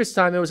 the previous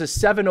time it was a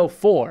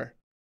 7:04.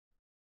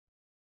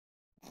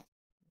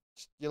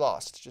 You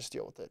lost. Just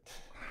deal with it.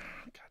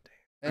 God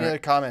damn. Any other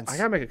comments? I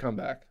gotta make a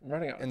comeback. I'm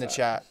running out of in time. the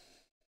chat.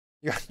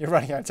 You're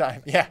running out of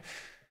time.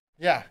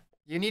 Yeah.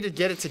 You need to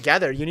get it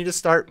together. You need to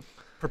start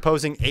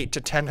proposing 8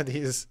 to 10 of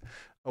these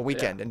a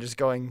weekend and just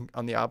going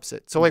on the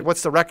opposite. So, like,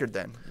 what's the record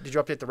then? Did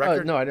you update the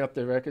record? No, I didn't update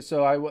the record.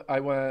 So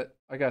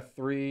I got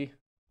 3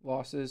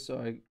 losses. So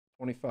I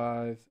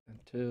 25 and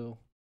 2.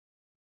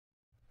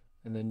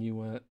 And then you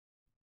went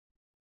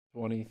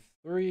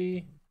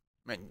 23.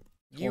 Man,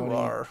 you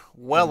are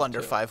well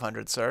under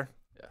 500, sir.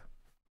 Yeah.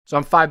 So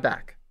I'm 5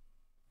 back.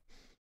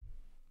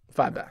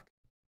 5 back.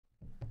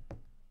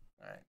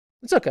 All right.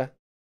 It's okay.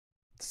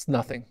 It's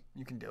nothing.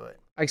 You can do it.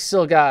 I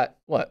still got,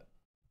 what,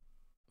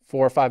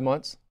 4 or 5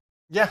 months?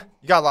 Yeah.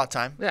 You got a lot of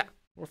time. Yeah.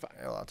 We're fine.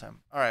 You got a lot of time.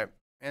 All right.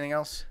 Anything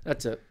else?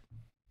 That's it.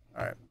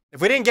 All right.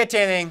 If we didn't get to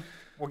anything,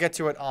 we'll get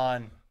to it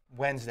on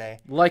Wednesday.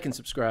 Like and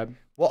subscribe.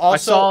 We'll also, I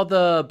saw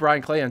the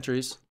Brian Clay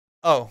entries.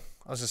 Oh,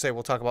 I was going to say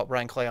we'll talk about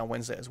Brian Clay on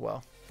Wednesday as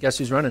well. Guess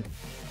who's running?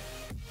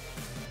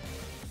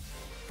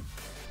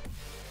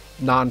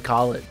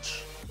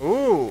 Non-college.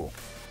 Ooh.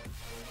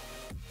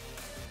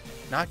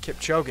 Not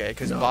Kipchoge,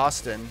 because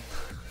Boston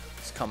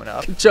is coming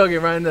up.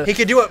 Kipchoge running the... He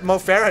could do what Mo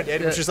Farah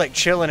did, which is like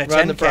chilling a 10K.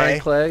 Run the Brian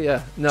Clay,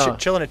 yeah. No.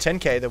 Chilling a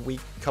 10K the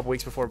couple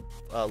weeks before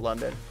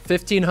London.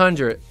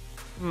 1,500.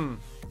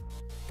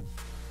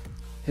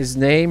 His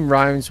name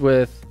rhymes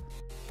with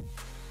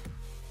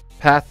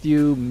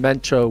Matthew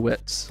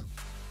Menchowitz.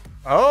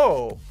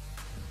 Oh.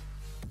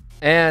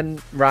 And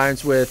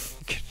rhymes with...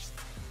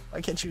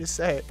 Why can't you just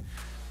say it?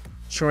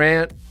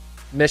 Trant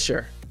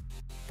Misher.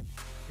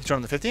 He's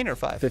running the 15 or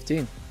 5?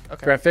 15.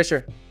 Okay. Grant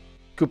Fisher.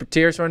 Cooper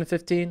Tears running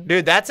 15.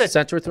 Dude, that's a...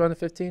 Centworth running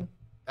 15.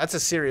 That's a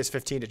serious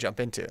 15 to jump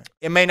into.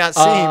 It may not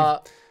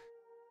seem...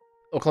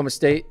 Oklahoma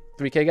State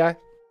 3K guy.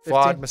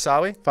 Fuad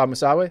Masawi? Fuad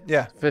Masawi.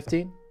 Yeah.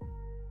 15.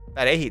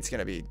 That A-Heat's going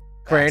to be...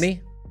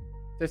 Cranny.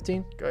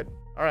 15. Good.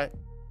 All right.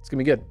 It's going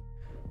to be good.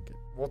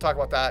 We'll talk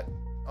about that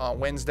on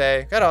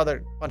Wednesday. Got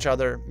a bunch of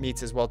other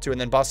meets as well, too.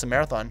 And then Boston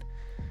Marathon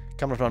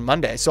coming up on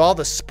Monday. So all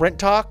the sprint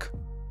talk,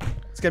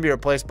 it's going to be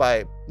replaced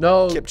by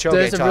Kipchoge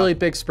there's a talk. really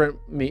big sprint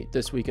meet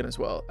this weekend as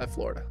well at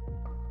Florida.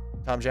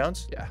 Tom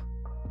Jones? Yeah.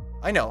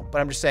 I know,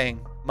 but I'm just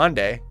saying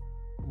Monday,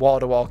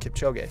 wall-to-wall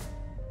Kipchoge.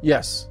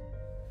 Yes.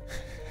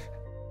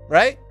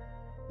 Right?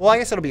 Well, I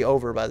guess it'll be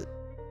over by the...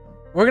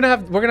 We're gonna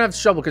have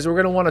trouble because we're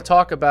gonna want to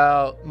talk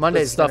about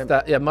Monday's stuff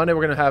Monday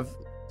we're gonna have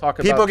talk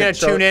about. People are gonna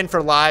tune in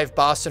for live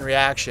Boston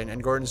reaction,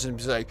 and Gordon's gonna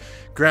be like,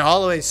 Grant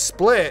Holloway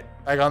split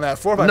like on that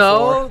 4x4.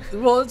 No,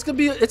 well, it's gonna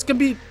be a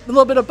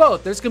little bit of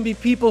both. There's gonna be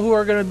people who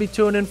are gonna be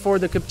tuning in for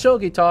the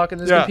Kipchoge talk, and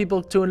there's gonna be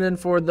people tuning in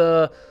for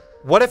the.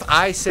 What if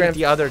I sit at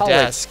the other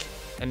desk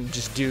and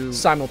just do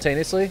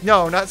simultaneously?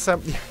 No, not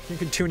some. You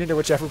can tune into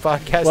whichever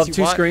podcast well, you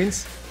two want.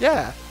 Screens.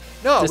 Yeah.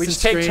 No, we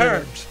just take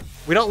turns. Or...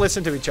 We don't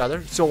listen to each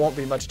other, so it won't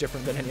be much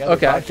different than any other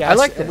podcast. I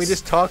like this. And we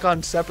just talk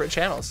on separate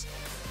channels.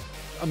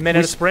 A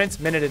minute of sprints,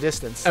 minute of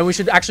distance. And we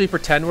should actually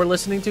pretend we're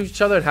listening to each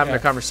other and having a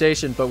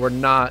conversation, but we're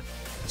not.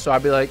 So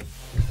I'd be like,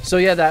 so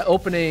yeah, that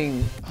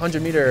opening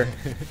 100-meter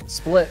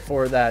split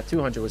for that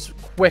 200 was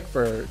quick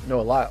for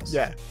Noah Lyles.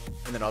 Yeah.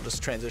 And then I'll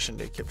just transition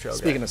to Kipchoge.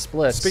 Speaking of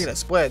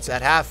splits,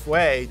 at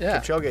halfway,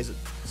 Kipchoge's at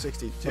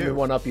 62. Let me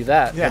one-up you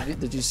that. Yeah.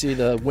 Did you see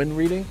the wind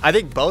reading? I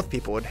think both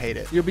people would hate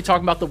it. You'll be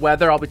talking about the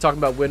weather. I'll be talking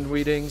about wind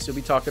readings. You'll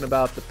be talking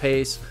about the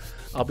pace.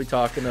 I'll be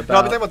talking about... No,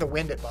 I'll be talking about the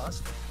wind at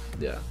Boston.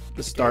 Yeah,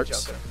 the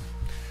starts.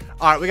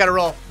 All right, we got to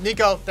roll.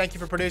 Nico, thank you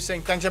for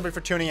producing. Thanks, everybody,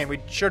 for tuning in. We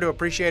sure do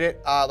appreciate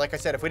it. Like I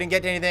said, if we didn't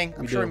get to anything,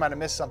 I'm sure we might have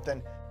missed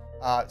something.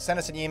 Send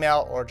us an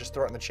email or just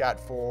throw it in the chat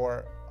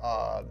for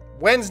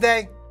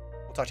Wednesday.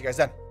 We'll talk to you guys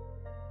then.